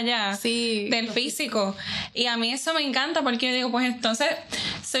más allá Sí. del físico. Y a mí eso me encanta porque yo digo, pues entonces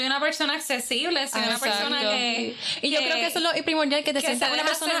soy una persona accesible, soy una Exacto. persona que... Y yo creo que eso es lo primordial, que te que sientas se una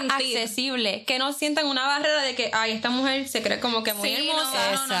deja persona sentir. accesible, que no sientan una barrera de que, ay, esta mujer se cree como que muy Sí,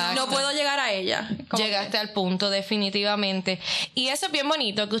 hermosa, no, no puedo llegar a ella. Como Llegaste al punto, definitivamente. Y eso es bien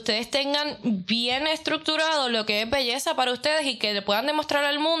bonito, que ustedes tengan bien estructurado lo que es belleza para ustedes y que le puedan demostrar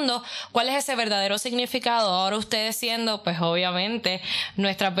al mundo cuál es ese verdadero significado. Ahora ustedes siendo, pues obviamente,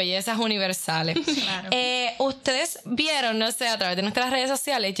 nuestras bellezas universales. Claro. Ustedes vieron, no sé, a través de nuestras redes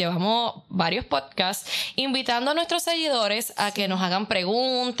sociales, llevamos varios podcasts invitando a nuestros seguidores a que nos hagan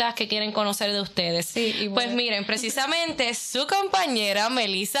preguntas, que quieren conocer de ustedes. Sí, y pues bueno. miren, precisamente su compañera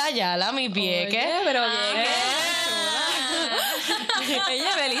Melissa Ayala, mi vieque. Oye, pero bien,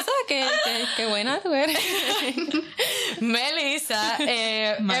 ella, Belisa, qué buena tú eres. Melissa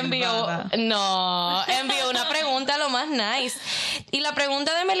envió una pregunta lo más nice. Y la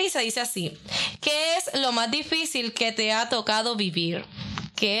pregunta de Melissa dice así: ¿qué es lo más difícil que te ha tocado vivir?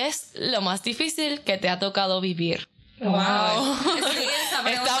 ¿Qué es lo más difícil que te ha tocado vivir? Wow.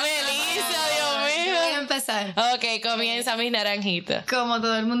 Está Melissa, Dios Yo voy a mío. empezar. Ok, comienza mis naranjitas. Como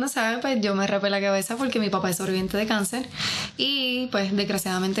todo el mundo sabe, pues yo me rapé la cabeza porque mi papá es sobreviviente de cáncer y pues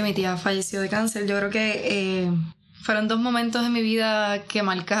desgraciadamente mi tía falleció de cáncer. Yo creo que fueron 2 momentos en mi vida que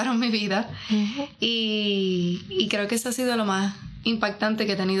marcaron mi vida y creo que eso ha sido lo más impactante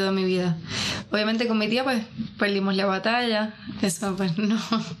que he tenido en mi vida. Obviamente con mi tía pues perdimos la batalla, eso pues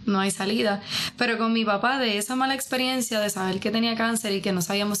no hay salida, pero con mi papá de esa mala experiencia de saber que tenía cáncer y que no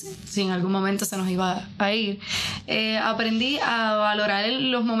sabíamos si en algún momento se nos iba a ir, aprendí a valorar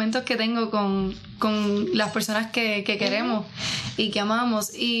los momentos que tengo con las personas que queremos y que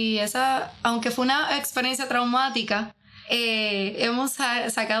amamos, y esa, aunque fue una experiencia traumática, hemos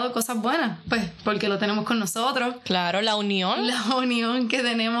sacado cosas buenas, pues porque lo tenemos con nosotros. Claro, la unión. La unión que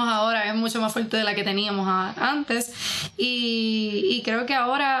tenemos ahora es mucho más fuerte de la que teníamos antes, y creo que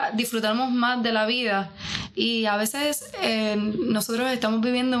ahora disfrutamos más de la vida, y a veces nosotros estamos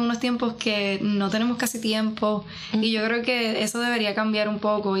viviendo en unos tiempos que no tenemos casi tiempo, y yo creo que eso debería cambiar un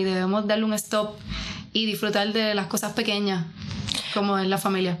poco y debemos darle un stop y disfrutar de las cosas pequeñas como es la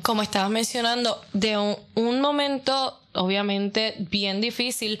familia. Como estabas mencionando, de un momento obviamente bien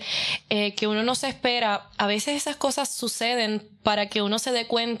difícil, que uno no se espera, a veces esas cosas suceden para que uno se dé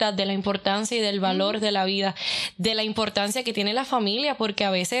cuenta de la importancia y del valor de la vida, de la importancia que tiene la familia, porque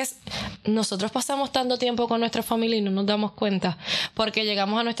a veces nosotros pasamos tanto tiempo con nuestra familia y no nos damos cuenta, porque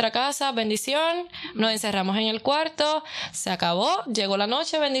llegamos a nuestra casa, bendición, nos encerramos en el cuarto, se acabó, llegó la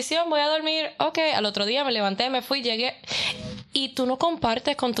noche, bendición, voy a dormir, ok, al otro día me levanté, me fui, llegué, y tú no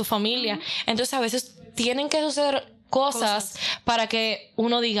compartes con tu familia. Entonces a veces tienen que suceder cosas para que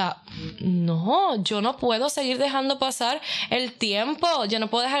uno diga, no, yo no puedo seguir dejando pasar el tiempo, yo no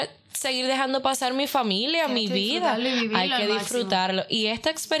puedo seguir dejando pasar mi familia, mi vida. Hay que disfrutarlo. Y esta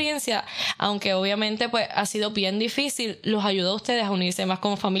experiencia, aunque obviamente pues ha sido bien difícil, los ayuda a ustedes a unirse más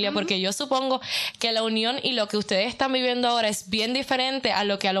como familia, porque yo supongo que la unión y lo que ustedes están viviendo ahora es bien diferente a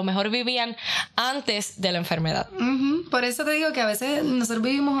lo que a lo mejor vivían antes de la enfermedad. Por eso te digo que a veces nosotros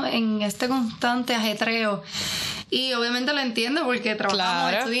vivimos en este constante ajetreo. Y obviamente lo entiendo porque trabajamos,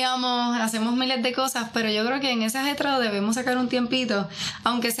 Claro. estudiamos, hacemos miles de cosas, pero yo creo que en ese ajetreo debemos sacar un tiempito,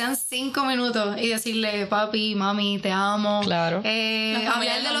 aunque sean 5 minutos, y decirle, papi, mami, te amo. Claro. La familia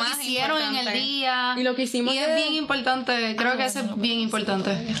Hablar es de lo lo que más hicieron en el importante. día. Y lo que hicimos Y es bien importante, creo que eso es bien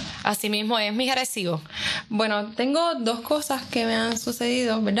importante. Así mismo es, mis agresivos. Bueno, tengo 2 cosas que me han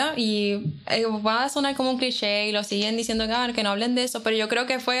sucedido, ¿verdad? Y va a sonar como un cliché y lo siguen diciendo que no hablen de eso, pero yo creo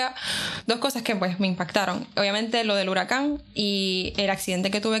que fue 2 cosas que pues me impactaron. Obviamente lo del huracán y el accidente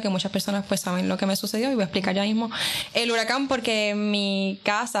que tuve, que muchas personas pues saben lo que me sucedió, y voy a explicar ya mismo el huracán, porque mi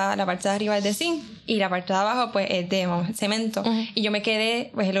casa, la parte de arriba es de zinc y la parte de abajo pues es de cemento, y yo me quedé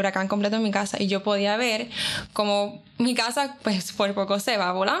pues el huracán completo en mi casa, y yo podía ver como mi casa pues por poco se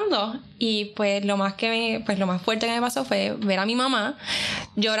va volando, y pues lo más fuerte que me pasó fue ver a mi mamá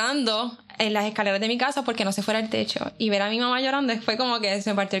llorando en las escaleras de mi casa porque no se fuera el techo. Y ver a mi mamá llorando fue como que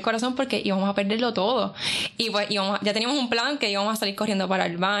se me partió el corazón porque íbamos a perderlo todo. Y pues ya teníamos un plan que íbamos a salir corriendo para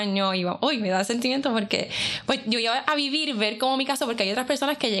el baño. Uy, me da sentimiento porque pues yo iba a vivir, ver cómo mi casa, porque hay otras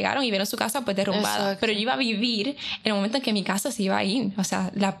personas que llegaron y vieron su casa pues derrumbada. Exacto. Pero yo iba a vivir en el momento en que mi casa se iba a ir. O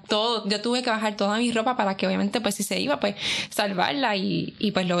sea, yo tuve que bajar toda mi ropa para que obviamente pues si se iba pues salvarla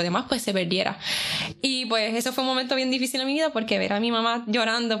y pues lo demás pues se perdiera. Y pues eso fue un momento bien difícil en mi vida porque ver a mi mamá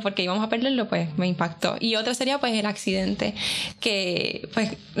llorando porque íbamos a perderlo pues me impactó. Y otra sería pues el accidente, que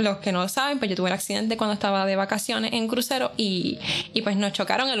pues los que no lo saben, pues yo tuve el accidente cuando estaba de vacaciones en crucero y pues nos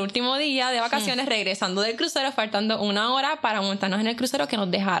chocaron el último día de vacaciones regresando del crucero, faltando 1 hora para montarnos en el crucero que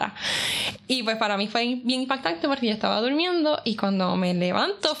nos dejara. Y pues para mí fue bien impactante porque yo estaba durmiendo y cuando me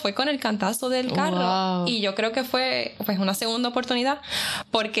levanto fue con el cantazo del carro. Wow. Y yo creo que fue pues una segunda oportunidad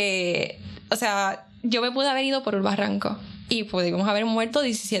porque, o sea, yo me pude haber ido por un barranco y pudimos haber muerto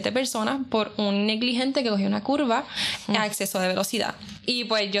 17 personas por un negligente que cogió una curva a exceso de velocidad. Y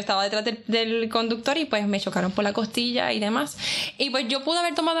pues yo estaba detrás del conductor y pues me chocaron por la costilla y demás. Y pues yo pude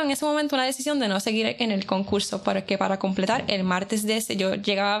haber tomado en ese momento una decisión de no seguir en el concurso, porque para completar el martes yo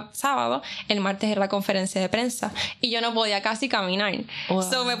llegaba sábado, el martes era la conferencia de prensa y yo no podía casi caminar. Wow.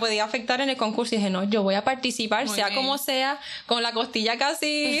 So me podía afectar en el concurso y dije, no, yo voy a participar, muy sea bien, como sea, con la costilla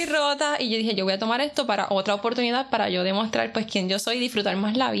casi rota. Y yo dije, yo voy a tomar esto para otra oportunidad para yo demostrar pues quién yo soy y disfrutar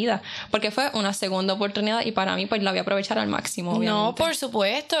más la vida, porque fue una segunda oportunidad y para mí pues la voy a aprovechar al máximo, obviamente. No, por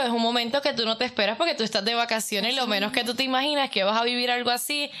supuesto, es un momento que tú no te esperas porque tú estás de vacaciones y lo menos que tú te imaginas es que vas a vivir algo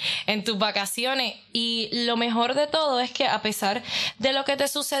así en tus vacaciones. Y lo mejor de todo es que a pesar de lo que te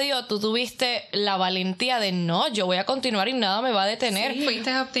sucedió, tú tuviste la valentía de no, yo voy a continuar y nada me va a detener. Sí,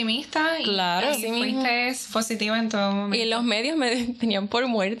 fuiste optimista y, claro, y fuiste positiva en todo momento. Y los medios me tenían por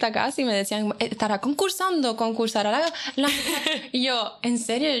muerta casi, me decían, estará concursará la... Y yo, en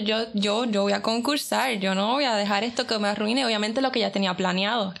serio, yo voy a concursar, yo no voy a dejar esto que me arruine, obviamente lo que ya tenía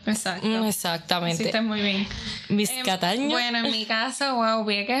planeado. Exacto. Exactamente. Hiciste muy bien. Mis Cataño. Bueno, en mi caso, wow,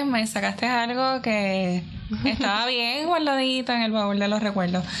 vi que me sacaste algo que estaba bien guardadito en el baúl de los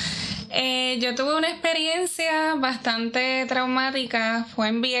recuerdos. Yo tuve una experiencia bastante traumática, fue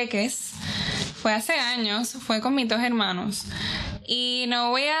en Vieques, fue hace años, fue con mis 2 hermanos. Y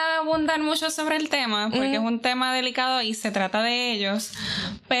no voy a abundar mucho sobre el tema porque es un tema delicado y se trata de ellos,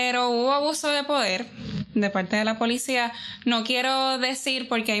 pero hubo abuso de poder de parte de la policía. No quiero decir,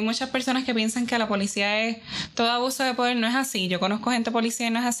 porque hay muchas personas que piensan que la policía es todo abuso de poder. No es así, yo conozco gente policía y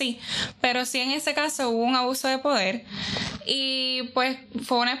no es así, pero sí en ese caso hubo un abuso de poder y pues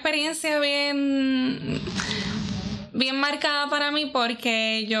fue una experiencia bien marcada para mí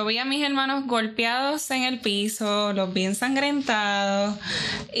porque yo vi a mis hermanos golpeados en el piso, los vi ensangrentados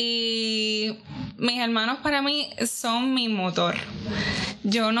y mis hermanos para mí son mi motor.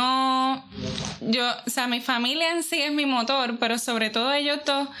 O sea, mi familia en sí es mi motor, pero sobre todo ellos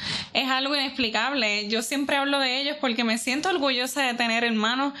dos es algo inexplicable. Yo siempre hablo de ellos porque me siento orgullosa de tener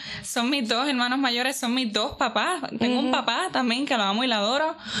hermanos. Son mis 2 hermanos mayores, son mis 2 papás. Tengo un papá también que lo amo y lo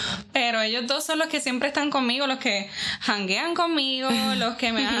adoro, pero ellos dos son los que siempre están conmigo, los que janguean conmigo, los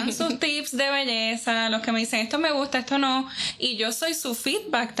que me dan sus tips de belleza, los que me dicen esto me gusta, esto no, y yo soy su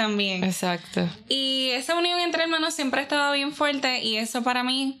feedback también. Exacto. Y esa unión entre hermanos siempre ha estado bien fuerte y eso para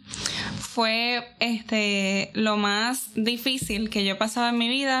mí fue lo más difícil que yo he pasado en mi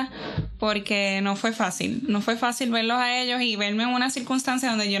vida porque no fue fácil verlos a ellos y verme en una circunstancia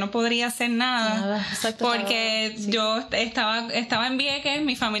donde yo no podría hacer nada porque sí. Yo estaba en Vieques,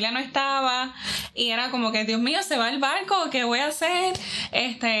 mi familia no estaba y era como que Dios mío, se va el barco, ¿qué voy a hacer?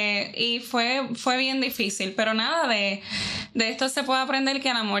 Y fue bien difícil, pero nada, de esto se puede aprender que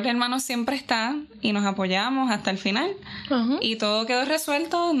el amor de hermanos siempre está y nos apoyamos hasta el final. Y todo quedó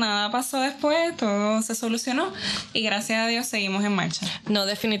resuelto, nada pasó después, todo se solucionó y gracias a Dios seguimos en marcha. No,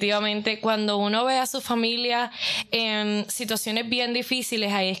 definitivamente cuando uno ve a su familia en situaciones bien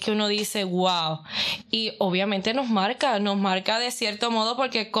difíciles, ahí es que uno dice wow, y obviamente nos marca de cierto modo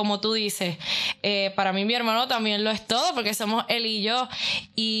porque como tú dices, para mí mi hermano también lo es todo porque somos él y yo,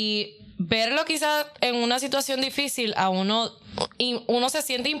 y verlo quizás en una situación difícil a uno se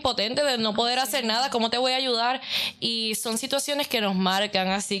siente impotente de no poder hacer nada, ¿cómo te voy a ayudar? Y son situaciones que nos marcan,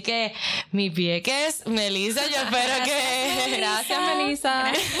 así que mis Vieques, Melissa, yo espero que... Gracias,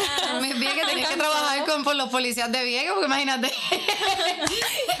 Melissa. Mis Vieques, tenés que trabajar con los policías de Vieques, porque imagínate.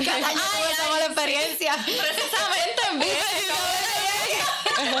 Cada año tuve esa mala experiencia. Precisamente en Vieques.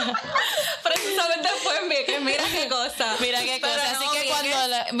 Precisamente fue en Vieques, mira qué cosa. Así que cuando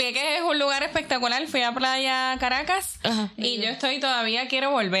vi que es un lugar espectacular. Fui a Playa Caracas. Ajá. Y yo todavía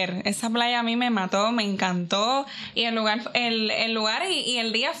quiero volver. Esa playa a mí me mató, me encantó. Y el lugar y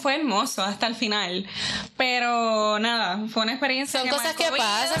el día fue hermoso hasta el final. Pero nada, fue una experiencia. Son cosas que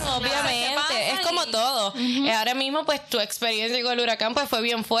pasan, obviamente. Es como todo. Ahora mismo, pues, tu experiencia con el huracán pues fue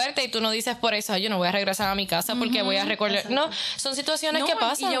bien fuerte y tú no dices por eso, yo no voy a regresar a mi casa porque voy a recordar. No, son situaciones que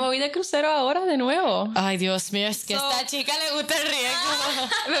pasan. Y yo me voy de crucero ahora de nuevo. Ay, Dios mío, es que a esta chica le gusta el riesgo.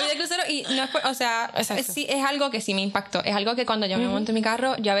 Me voy de crucero y no es o sea, sí, es algo que sí me impactó. Es algo que cuando yo me monto en mi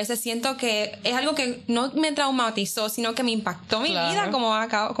carro, yo a veces siento que es algo que no me traumatizó, sino que me impactó mi vida,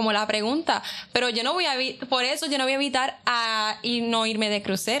 como la pregunta. Pero yo no voy a por eso yo no voy a evitar no irme de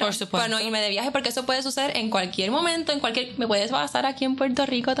crucero. Por supuesto. Para no irme de viaje, porque eso puede suceder en cualquier momento, me puede pasar aquí en Puerto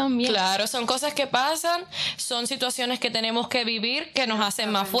Rico también. Claro, son cosas que pasan, son situaciones que tenemos que vivir, que nos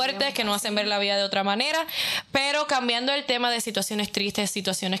hacen más fuertes, que nos hacen ver la vida de otra manera, pero cambiando el tema de situaciones tristes,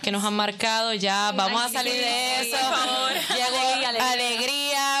 situaciones que nos han marcado, ya vamos a salir de eso. Por favor. Llegó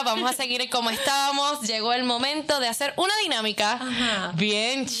alegría, vamos a seguir como estábamos, llegó el momento de hacer una dinámica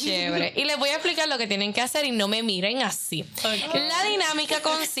bien chévere. Y les voy a explicar lo que tienen que hacer y no me miren así. Okay. La dinámica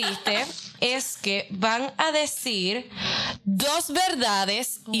consiste es que van a decir 2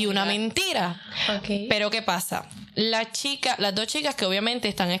 verdades y una mentira. Okay. Pero ¿qué pasa? Las 2 chicas que obviamente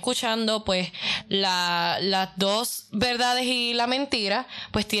están escuchando pues las 2 verdades y la mentira,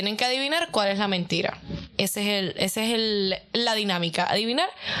 pues tienen que adivinar cuál es la mentira. Esa es la dinámica, adivinar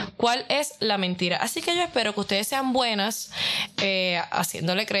cuál es la mentira. Así que yo espero que ustedes sean buenas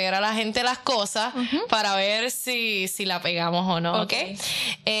haciéndole creer a la gente las cosas para ver si la pegamos o no, ¿ok?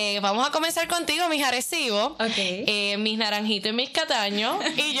 Vamos a comenzar contigo, mis Arecibo, mis Naranjito y mis Cataño,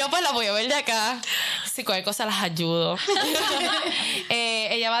 y yo pues la voy a ver de acá, si cualquier cosa las ayudo.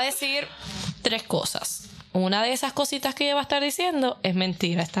 Ella va a decir 3 cosas. Una de esas cositas que ella va a estar diciendo es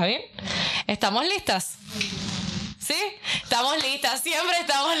mentira, ¿está bien? ¿Estamos listas? ¿Sí? Estamos listas, siempre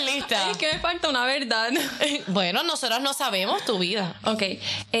estamos listas. Ay, que me falta una verdad. Bueno, nosotras no sabemos tu vida. Ok.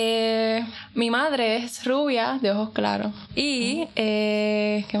 Mi madre es rubia, de ojos claros. Y,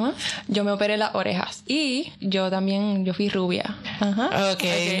 ¿qué más? Yo me operé las orejas. Y yo fui rubia. Ajá.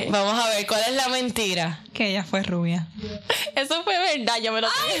 Okay. Vamos a ver, ¿cuál es la mentira? Que ella fue rubia. Eso fue verdad, yo me lo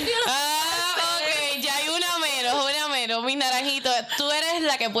dije. Ok, ya hay una menos, mi Naranjito. Tú eres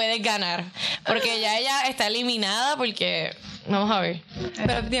la que puedes ganar. Porque ya ella está eliminada porque... Vamos a ver.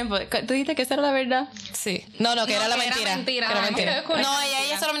 Pero tiempo, ¿tú dijiste que esa era la verdad? Sí. No, que era la mentira. Que era mentira. No,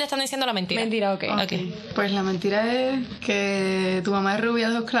 ella solamente está diciendo la mentira. Mentira, ok. Pues la mentira es que tu mamá es rubia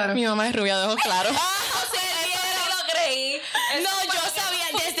de ojos claros. Mi mamá es rubia de ojos claros. Lo creí. No, yo sabía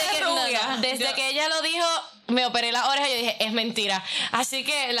desde que ella lo dijo, me operé las orejas y yo dije, es mentira. Así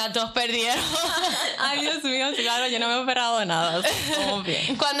que las 2 perdieron. Ay, Dios mío, claro, yo no me he operado de nada. Estamos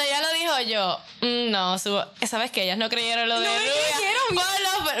bien. Cuando ella lo dijo, yo, no, ¿sabes qué? Ellas no creyeron lo de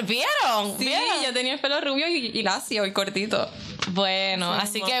rubia. ¿Vieron? Sí, yo tenía el pelo rubio y lacio y cortito. Bueno,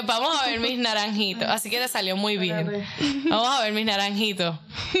 así que vamos a ver mis naranjitos. Así que te salió muy bien. Vamos a ver mis naranjitos.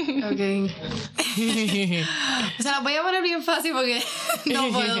 Ok. O sea, las voy a poner bien fácil porque no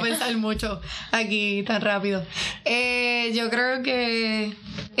puedo pensar mucho aquí tan rápido. Yo creo que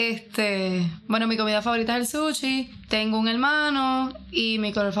bueno, mi comida favorita es el sushi. Tengo un hermano y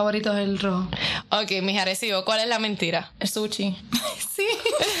mi color favorito es el rojo. Ok, mis Arecibo, ¿cuál es la mentira? El sushi. Sí.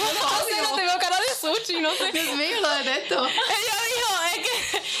 No tengo cara de sushi, no sé. Dios mío, lo detesto. Ella dijo,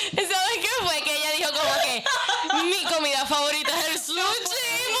 ¿sabes qué fue? Que ella dijo como que mi comida favorita es el sushi.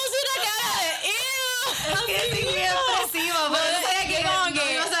 Puso una cara de Es que sí, muy expresiva.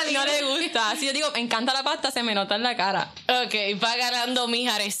 No le gusta. Si yo digo, me encanta la pasta, se me nota en la cara. Ok, va ganando mis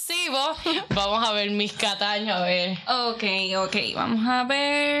Arecibo. Vamos a ver mis Cataño, a ver. Ok, vamos a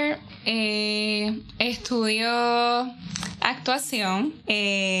ver. Estudio actuación.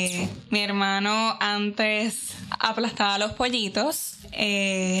 Mi hermano antes aplastaba los pollitos.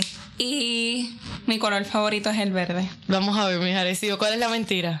 Y mi color favorito es el verde. Vamos a ver mis Arecibo, ¿cuál es la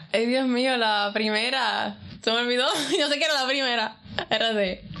mentira? Ay, Dios mío, la primera. Se me olvidó. Yo sé que era la primera.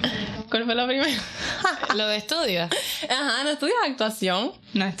 ¿Cuál fue la primera? ¿Lo de estudio? Ajá, ¿no estudias actuación?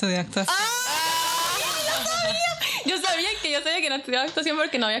 No estudio actuación. Yo sabía que no estudiaba actuación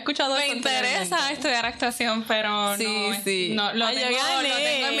porque no había escuchado Me eso interesa anteriormente. estudiar actuación, pero Sí. no lo tengo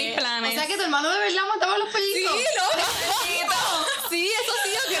en mis planes. O sea que tu hermano de verdad mataba a los pollitos. Sí, eso sí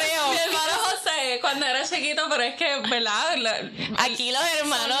yo creo. Mi hermano José, cuando era chiquito, pero es que, ¿verdad? Aquí los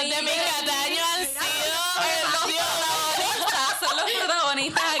hermanos de mi Cataño han sido son los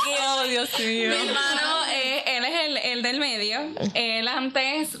protagonistas aquí. Oh, Dios mío. Mi hermano, él es el del medio, él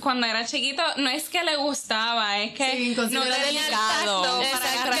antes, cuando era chiquito, no es que le gustaba, es que Sí, no era tenía el delicado. tacto para Exacto,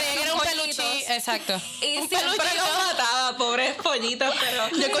 agarrar creía que era un los peluche. pollitos. Exacto. Y Un siempre peluchito. los mataba, pobres pollitos, pero...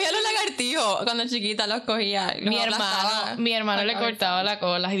 Yo cogía los lagartijos cuando chiquita, los cogía. y los aplastaba. Mi hermano le Cabeza. cortaba la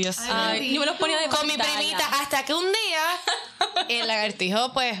cola. Ay, Dios mío. Ay, yo me los ponía de Con mi pantalla. primita, hasta que un día el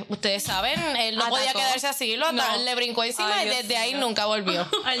lagartijo, pues, ustedes saben, él no podía Atacó. quedarse así, le brincó encima Ay, y Dios desde ahí mío. nunca volvió.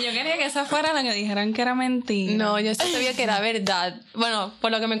 Ay, yo quería que esa fuera la que dijeran que era mentira. No, yo sí sabía que era verdad. Bueno,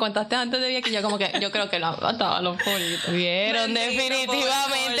 por lo que me contaste antes de Vicky, yo como que yo creo que lo mataba a los pollitos. Vieron Bendito,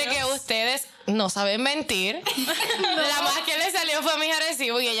 definitivamente pobres que pollos. ustedes no saben mentir. La más que le salió fue a mi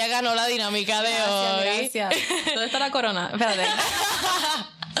Arecibo y ella ganó la dinámica de hoy. Gracias. ¿Dónde está la corona? Espérate.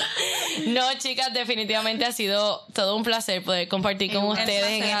 No, chicas, definitivamente ha sido todo un placer poder compartir con ustedes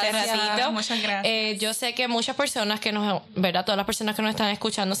en este Gracias, ratito. muchas gracias. Yo sé que muchas personas que nos, ¿verdad? Todas las personas que nos están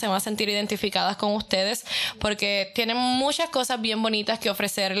escuchando se van a sentir identificadas con ustedes porque tienen muchas cosas bien bonitas que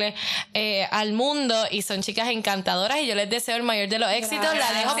ofrecerle al mundo y son chicas encantadoras y yo les deseo el mayor de los éxitos.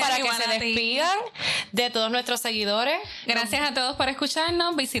 La dejo para que Igual se a ti. despidan de todos nuestros seguidores. Gracias a todos por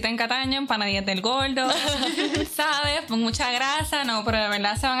escucharnos. Visiten Cataño, Empanadillas del Gordo. ¿Sabes? Mucha grasa, no, pero de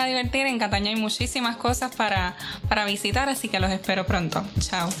verdad se van a divertir. En Cataño hay muchísimas cosas para visitar, así que los espero pronto.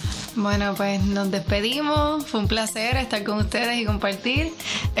 Chao. Bueno, pues nos despedimos. Fue un placer estar con ustedes y compartir.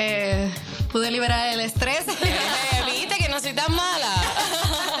 Pude liberar el estrés. Viste que no soy tan mala.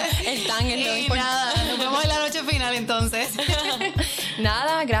 El tan es lo Y importante. nada, nos vemos en la noche final entonces.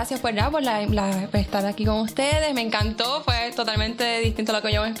 Nada, gracias por estar aquí con ustedes. Me encantó, fue totalmente distinto a lo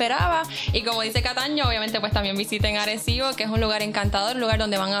que yo me esperaba. Y como dice Cataño, obviamente pues también visiten Arecibo, que es un lugar encantador, un lugar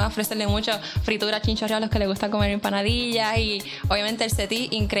donde van a ofrecerle mucho fritura, chinchorrea a los que les gusta comer empanadillas y obviamente el setí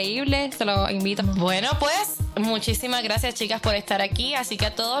increíble, se lo invito. Bueno, pues muchísimas gracias, chicas, por estar aquí. Así que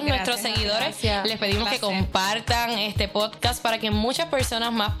a todos Gracias, nuestros seguidores gracias. les pedimos que Placer. compartan este podcast para que muchas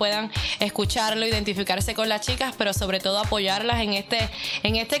personas más puedan escucharlo, identificarse con las chicas, pero sobre todo apoyarlas en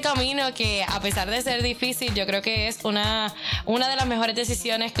este camino que, a pesar de ser difícil, yo creo que es una de las mejores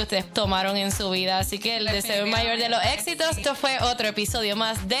decisiones que ustedes tomaron en su vida. Así que el deseo mayor de los éxitos. Esto fue otro episodio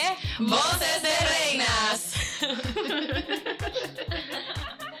más de Voces de Reinas.